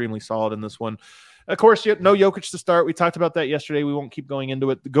also extremely solid in this one. Of course, no Jokic to start. We talked about that yesterday. We won't keep going into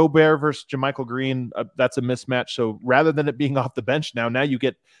it. The Gobert versus JaMychal Green, that's a mismatch. So rather than it being off the bench now you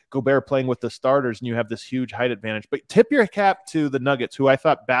get Gobert playing with the starters and you have this huge height advantage. But tip your cap to the Nuggets, who I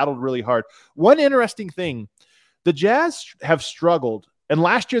thought battled really hard. One interesting thing, the Jazz have struggled. And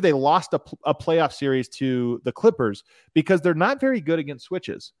last year they lost a playoff series to the Clippers because they're not very good against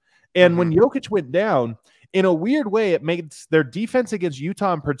switches. And when Jokic went down, in a weird way, it makes their defense against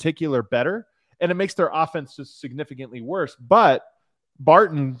Utah in particular better. And it makes their offense just significantly worse. But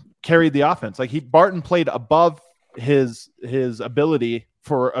Barton carried the offense. Barton played above his ability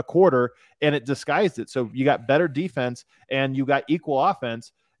for a quarter, and it disguised it. So you got better defense, and you got equal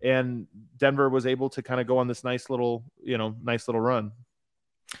offense, and Denver was able to kind of go on this nice little run.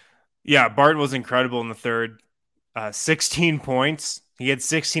 Yeah, Barton was incredible in the third. 16 points. He had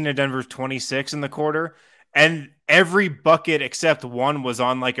 16 of Denver's 26 in the quarter. And every bucket except one was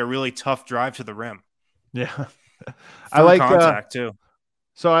on like a really tough drive to the rim. Yeah. I like contact too.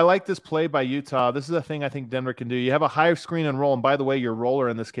 So I like this play by Utah. This is a thing I think Denver can do. You have a high screen and roll. And by the way, your roller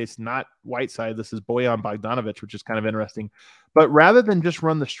in this case, not Whiteside. This is Bojan Bogdanovic, which is kind of interesting. But rather than just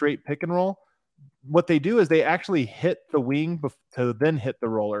run the straight pick and roll, what they do is they actually hit the wing to then hit the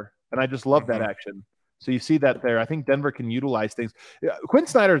roller. And I just love that action. So you see that there. I think Denver can utilize things. Quinn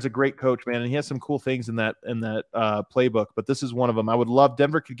Snyder is a great coach, man, and he has some cool things in that playbook. But this is one of them. I would love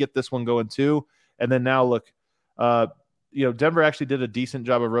Denver could get this one going too. And then now look, Denver actually did a decent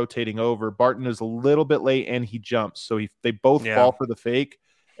job of rotating over. Barton is a little bit late, and he jumps, so they both fall for the fake.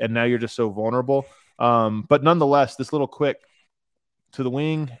 And now you're just so vulnerable. But nonetheless, this little quick to the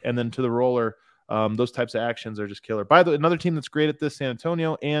wing and then to the roller. Those types of actions are just killer. By the way, another team that's great at this, San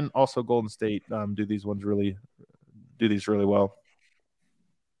Antonio and also Golden State, do these really well.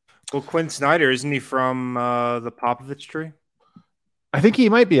 Well, Quinn Snyder, isn't he from the Popovich tree? I think he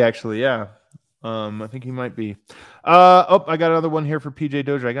might be actually. Yeah, I think he might be. I got another one here for PJ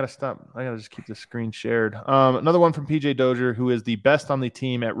Dozier. I got to stop. I got to just keep the screen shared. Another one from PJ Dozier, who is the best on the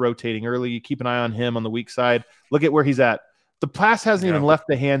team at rotating early. You keep an eye on him on the weak side. Look at where he's at. The pass hasn't even left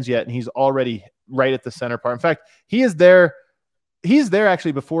the hands yet, and he's already right at the center part. In fact, he is there. He's there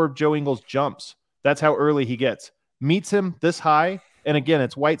actually before Joe Ingles jumps. That's how early he gets. Meets him this high, and again,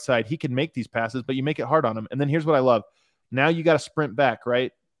 it's Whiteside. He can make these passes, but you make it hard on him. And then here's what I love. Now you got to sprint back,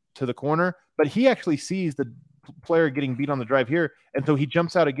 right, to the corner, but he actually sees the player getting beat on the drive here, and so he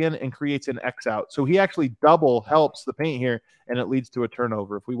jumps out again and creates an X out. So he actually double helps the paint here, and it leads to a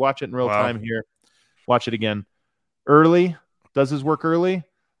turnover. If we watch it in real time here, watch it again. Early, does his work early,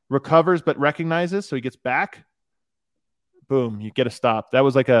 recovers but recognizes, so he gets back. Boom, you get a stop. That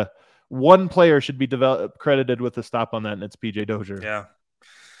was like one player should be credited with the stop on that, and it's PJ Dozier.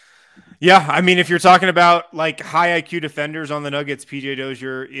 Yeah, I mean, if you're talking about like high IQ defenders on the Nuggets, PJ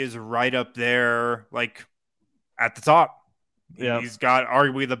Dozier is right up there, like at the top. Yeah, he's got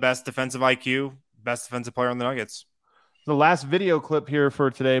arguably the best defensive IQ, best defensive player on the Nuggets. The last video clip here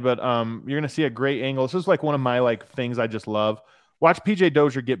for today, but you're going to see a great angle. This is like one of my things I just love. Watch PJ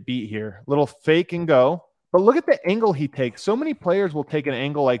Dozier get beat here. Little fake and go. But look at the angle he takes. So many players will take an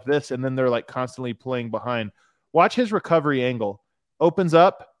angle like this, and then they're like constantly playing behind. Watch his recovery angle. Opens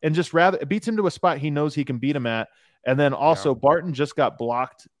up and just it beats him to a spot he knows he can beat him at. And then also Barton just got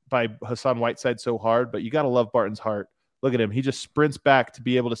blocked by Hassan Whiteside so hard, but you got to love Barton's heart. Look at him. He just sprints back to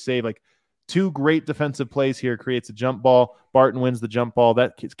be able to save two great defensive plays here, creates a jump ball. Barton wins the jump ball.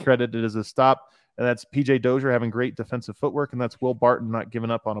 That gets credited as a stop. And that's PJ Dozier having great defensive footwork, and that's Will Barton not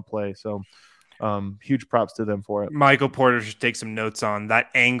giving up on a play. So huge props to them for it. Michael Porter should take some notes on that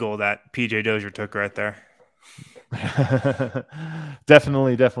angle that PJ Dozier took right there.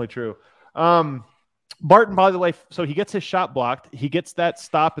 Definitely true. Barton, by the way, so he gets his shot blocked. He gets that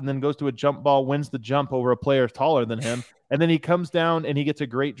stop and then goes to a jump ball, wins the jump over a player taller than him. And then he comes down and he gets a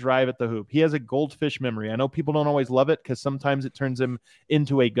great drive at the hoop. He has a goldfish memory. I know people don't always love it because sometimes it turns him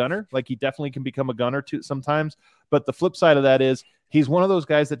into a gunner. Like he definitely can become a gunner too sometimes. But the flip side of that is he's one of those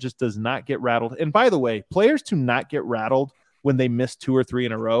guys that just does not get rattled. And by the way, players to not get rattled when they miss 2 or 3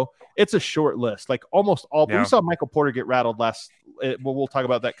 in a row. It's a short list. Like almost all. We saw Michael Porter get rattled we'll talk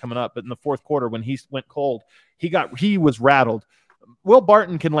about that coming up. But in the fourth quarter, when he went cold, he was rattled. Will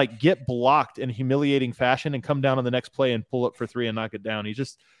Barton can like get blocked in humiliating fashion and come down on the next play and pull up for 3 and knock it down.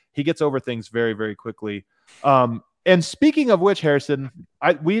 He gets over things very, very quickly. And speaking of which, Harrison,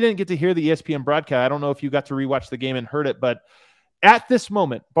 we didn't get to hear the ESPN broadcast. I don't know if you got to rewatch the game and heard it, but at this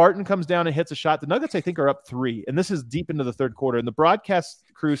moment, Barton comes down and hits a shot. The Nuggets, I think, are up 3, and this is deep into the third quarter. And the broadcast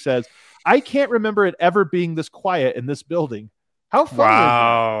crew says, I can't remember it ever being this quiet in this building. How funny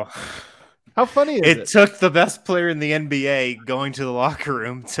wow. is it? How funny is it? It took the best player in the NBA going to the locker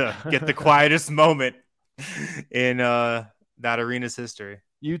room to get the quietest moment in that arena's history.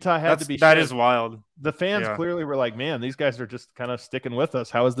 Utah had to be. That is wild. The fans clearly were like, man, these guys are just kind of sticking with us.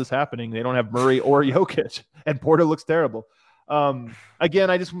 How is this happening? They don't have Murray or Jokic, and Porter looks terrible. Again,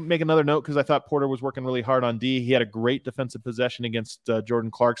 I just make another note because I thought Porter was working really hard on D. He had a great defensive possession against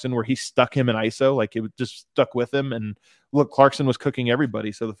Jordan Clarkson where he stuck him in ISO. Like it just stuck with him. And look, Clarkson was cooking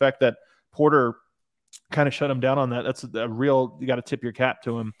everybody. So the fact that Porter kind of shut him down on that, that's a real, you got to tip your cap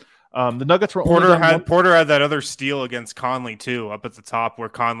to him. The Nuggets were Porter had that other steal against Conley too, up at the top where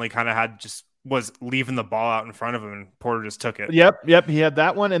Conley kind of was leaving the ball out in front of him and Porter just took it. Yep. He had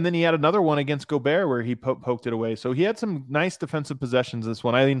that one. And then he had another one against Gobert where he poked it away. So he had some nice defensive possessions this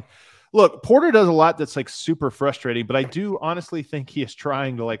one. I mean, look, Porter does a lot that's like super frustrating, but I do honestly think he is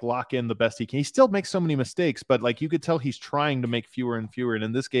trying to like lock in the best he can. He still makes so many mistakes, but like you could tell he's trying to make fewer and fewer. And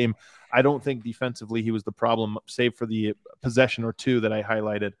in this game, I don't think defensively he was the problem, save for the possession or 2 that I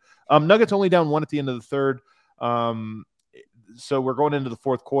highlighted. Nuggets only down 1 at the end of the third. So we're going into the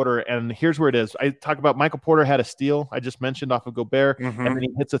fourth quarter, and here's where it is. I talk about Michael Porter had a steal I just mentioned off of Gobert, and then he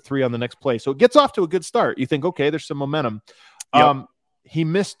hits a 3 on the next play. So it gets off to a good start. You think, okay, there's some momentum. Yep. He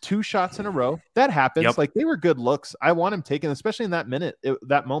missed 2 shots in a row. That happens. Yep. Like they were good looks. I want him taken, especially in that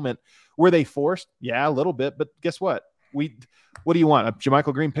that moment where they forced. Yeah, a little bit, but guess what? What do you want? A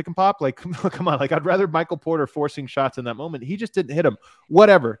JaMychal Green pick and pop? Like, come on. Like I'd rather Michael Porter forcing shots in that moment. He just didn't hit him.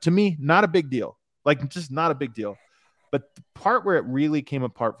 Whatever. To me, not a big deal. Like just not a big deal. But the part where it really came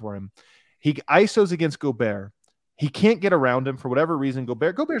apart for him, he ISOs against Gobert. He can't get around him for whatever reason.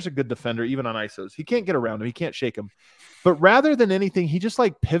 Gobert's a good defender, even on ISOs. He can't get around him. He can't shake him. But rather than anything, he just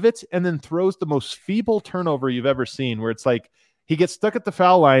like pivots and then throws the most feeble turnover you've ever seen, where it's like he gets stuck at the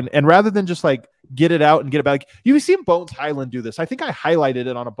foul line, and rather than just like get it out and get it back, you've seen Bones Highland do this. I think I highlighted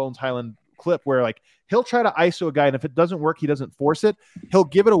it on a Bones Highland clip where like he'll try to ISO a guy, and if it doesn't work, he doesn't force it. He'll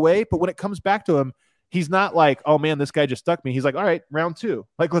give it away, but when it comes back to him, he's not like, oh man, this guy just stuck me. He's like, all right, round 2.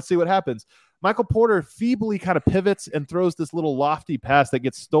 Like, let's see what happens. Michael Porter feebly kind of pivots and throws this little lofty pass that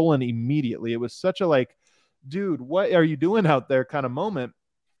gets stolen immediately. It was such a like, dude, what are you doing out there kind of moment.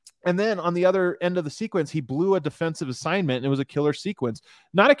 And then on the other end of the sequence, he blew a defensive assignment, and it was a killer sequence.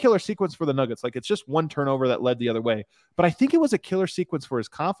 Not a killer sequence for the Nuggets. Like, it's just one turnover that led the other way. But I think it was a killer sequence for his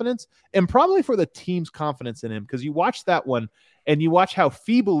confidence and probably for the team's confidence in him, because you watch that one and you watch how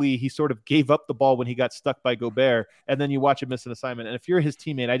feebly he sort of gave up the ball when he got stuck by Gobert, and then you watch him miss an assignment. And if you're his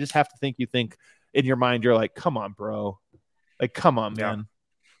teammate, I just have to think you think in your mind, you're like, come on, bro. Like, come on, man.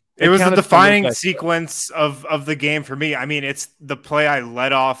 It was the defining sequence of the game for me. I mean, it's the play I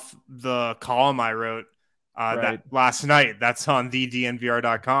led off the column I wrote that last night. That's on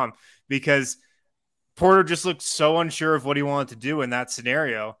thednvr.com, because Porter just looked so unsure of what he wanted to do in that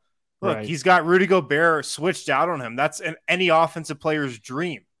scenario. Look, he's got Rudy Gobert switched out on him. That's any offensive player's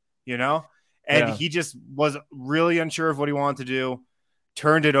dream, you know? And he just was really unsure of what he wanted to do,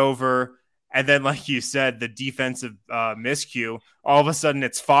 turned it over. And then, like you said, the defensive miscue, all of a sudden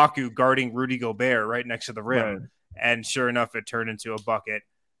it's Facu guarding Rudy Gobert right next to the rim. Right. And sure enough, it turned into a bucket.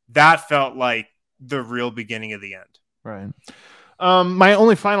 That felt like the real beginning of the end. Right. My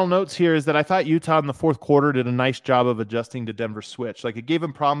only final notes here is that I thought Utah in the fourth quarter did a nice job of adjusting to Denver's switch. Like, it gave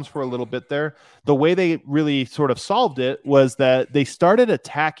them problems for a little bit there. The way they really sort of solved it was that they started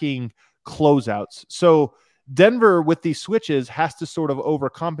attacking closeouts. So Denver, with these switches, has to sort of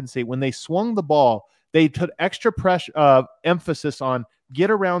overcompensate. When they swung the ball, they put extra pressure, emphasis on get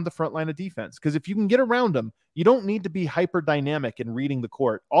around the front line of defense. Because if you can get around them, you don't need to be hyper dynamic in reading the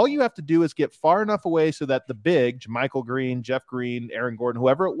court. All you have to do is get far enough away so that the big, JaMychal Green, Jeff Green, Aaron Gordon,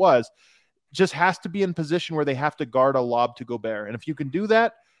 whoever it was, just has to be in position where they have to guard a lob to Gobert. And if you can do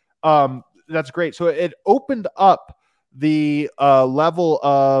that, that's great. So it opened up the level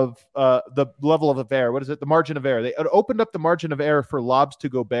of error. What is it? The margin of error. They opened up the margin of error for lobs to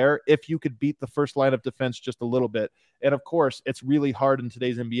Gobert if you could beat the first line of defense just a little bit. And of course, it's really hard in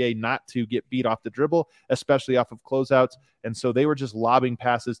today's NBA not to get beat off the dribble, especially off of closeouts. And so they were just lobbing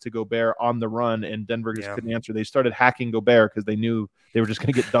passes to Gobert on the run, and Denver just couldn't answer. They started hacking Gobert because they knew they were just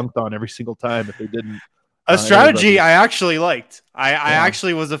going to get dunked on every single time if they didn't. A strategy I actually liked. I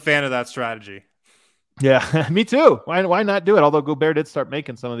actually was a fan of that strategy. Yeah, me too. Why not do it? Although Gobert did start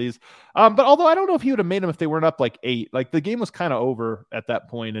making some of these. But although I don't know if he would have made them if they weren't up like 8. Like the game was kind of over at that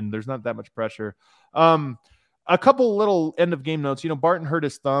point, and there's not that much pressure. A couple little end of game notes. Barton hurt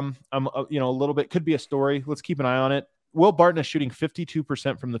his thumb. A little bit. Could be a story. Let's keep an eye on it. Will Barton is shooting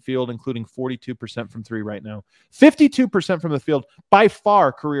 52% from the field, including 42% from 3 right now. 52% from the field, by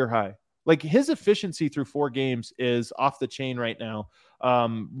far career high. Like his efficiency through 4 games is off the chain right now,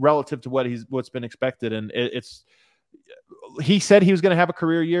 relative to what's been expected. And he said he was going to have a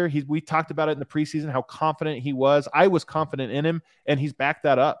career year. We talked about it in the preseason, how confident he was. I was confident in him, and he's backed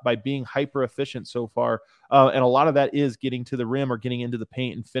that up by being hyper efficient so far. And a lot of that is getting to the rim or getting into the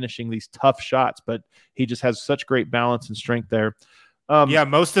paint and finishing these tough shots. But he just has such great balance and strength there.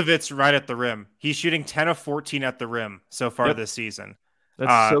 Most of it's right at the rim. He's shooting 10 of 14 at the rim so far this season.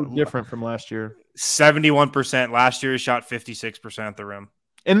 That's so different from last year. 71%. Last year he shot 56% at the rim.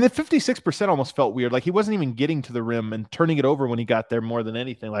 And the 56% almost felt weird. Like he wasn't even getting to the rim and turning it over when he got there more than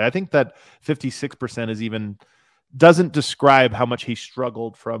anything. Like I think that 56% doesn't describe how much he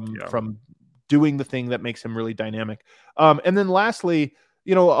struggled from doing the thing that makes him really dynamic. And then lastly,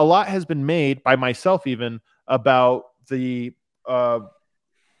 a lot has been made by myself even about the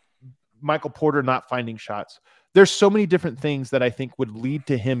Michael Porter not finding shots. There's so many different things that I think would lead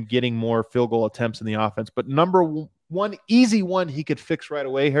to him getting more field goal attempts in the offense. But number one, easy one he could fix right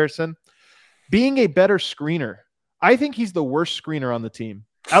away, Harrison, being a better screener. I think he's the worst screener on the team.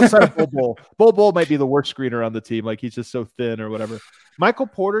 Outside of Bol Bol. Bol Bol might be the worst screener on the team. Like he's just so thin or whatever. Michael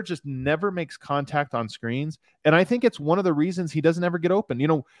Porter just never makes contact on screens. And I think it's one of the reasons he doesn't ever get open.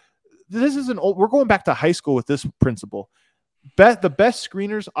 We're going back to high school with this principle. The best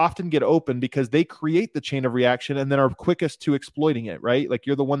screeners often get open because they create the chain of reaction and then are quickest to exploiting it, right? Like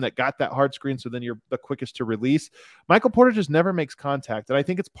you're the one that got that hard screen, so then you're the quickest to release. Michael Porter just never makes contact. And I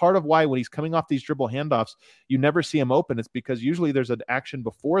think it's part of why when he's coming off these dribble handoffs, you never see him open. It's because usually there's an action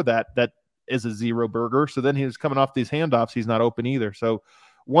before that is a zero burger. So then he's coming off these handoffs, he's not open either. So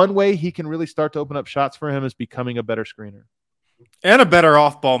one way he can really start to open up shots for him is becoming a better screener. And a better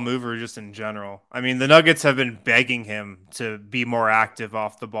off-ball mover just in general. I mean, the Nuggets have been begging him to be more active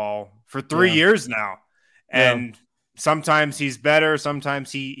off the ball for 3 years now. And sometimes he's better.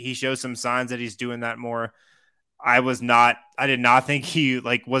 Sometimes he shows some signs that he's doing that more. I did not think he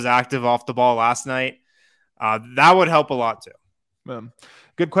was active off the ball last night. That would help a lot too.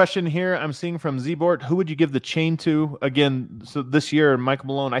 Good question here. I'm seeing from Zbort. Who would you give the chain to again? So this year, Michael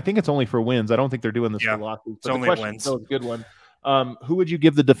Malone, I think it's only for wins. I don't think they're doing this for losses. It's only wins. So it's a good one. Who would you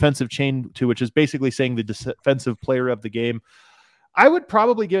give the defensive chain to, which is basically saying the defensive player of the game? I would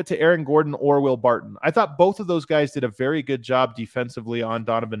probably give it to Aaron Gordon or Will Barton. I thought both of those guys did a very good job defensively on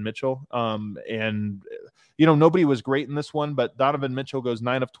Donovan Mitchell. Nobody was great in this one, but Donovan Mitchell goes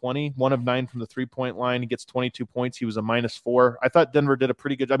 9 of 20, 1 of 9 from the 3-point line. He gets 22 points. He was a -4. I thought Denver did a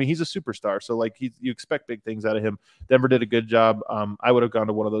pretty good job. I mean, he's a superstar, so you expect big things out of him. Denver did a good job. I would have gone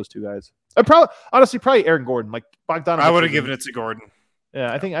to one of those two guys. Probably Aaron Gordon. Like Bogdanovich. I would have given it to Gordon.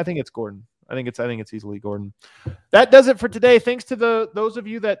 Yeah, I think it's Gordon. I think it's easily Gordon. That does it for today. Thanks to those of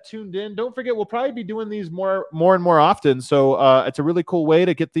you that tuned in. Don't forget, we'll probably be doing these more and more often. So it's a really cool way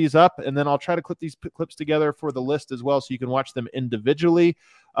to get these up. And then I'll try to clip these clips together for the list as well, so you can watch them individually.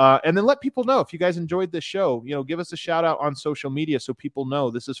 And then let people know if you guys enjoyed this show. Give us a shout out on social media so people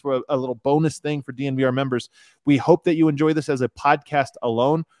know. This is for a little bonus thing for DNVR members. We hope that you enjoy this as a podcast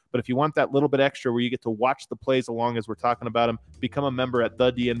alone. But if you want that little bit extra where you get to watch the plays along as we're talking about them, become a member at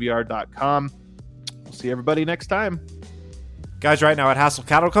thednvr.com. We'll see everybody next time. Guys, right now at Hassel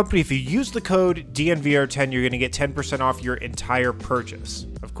Cattle Company, if you use the code DNVR10, you're going to get 10% off your entire purchase.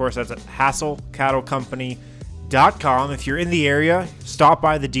 Of course, that's at HassleCattleCompany.com. If you're in the area, stop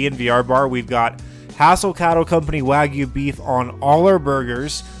by the DNVR bar. We've got Hassel Cattle Company Wagyu beef on all our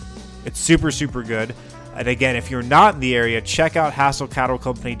burgers. It's super, super good. And again, if you're not in the area, check out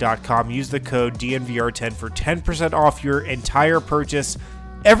HassleCattleCompany.com. Use the code DNVR10 for 10% off your entire purchase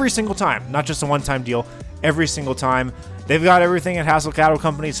every single time. Not just a one-time deal, every single time. They've got everything at Hassel Cattle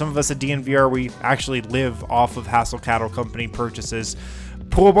Company. Some of us at DNVR, we actually live off of Hassel Cattle Company purchases.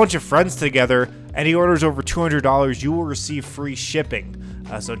 Pull a bunch of friends together. Any orders over $200, you will receive free shipping.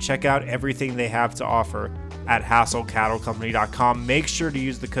 So check out everything they have to offer at hasslecattlecompany.com. Make sure to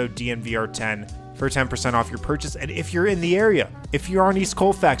use the code DNVR10 for 10% off your purchase. And if you're in the area, if you're on East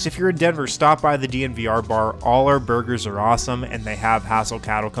Colfax, if you're in Denver, stop by the DNVR bar. All our burgers are awesome, and they have Hassle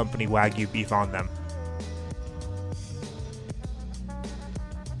Cattle Company Wagyu beef on them.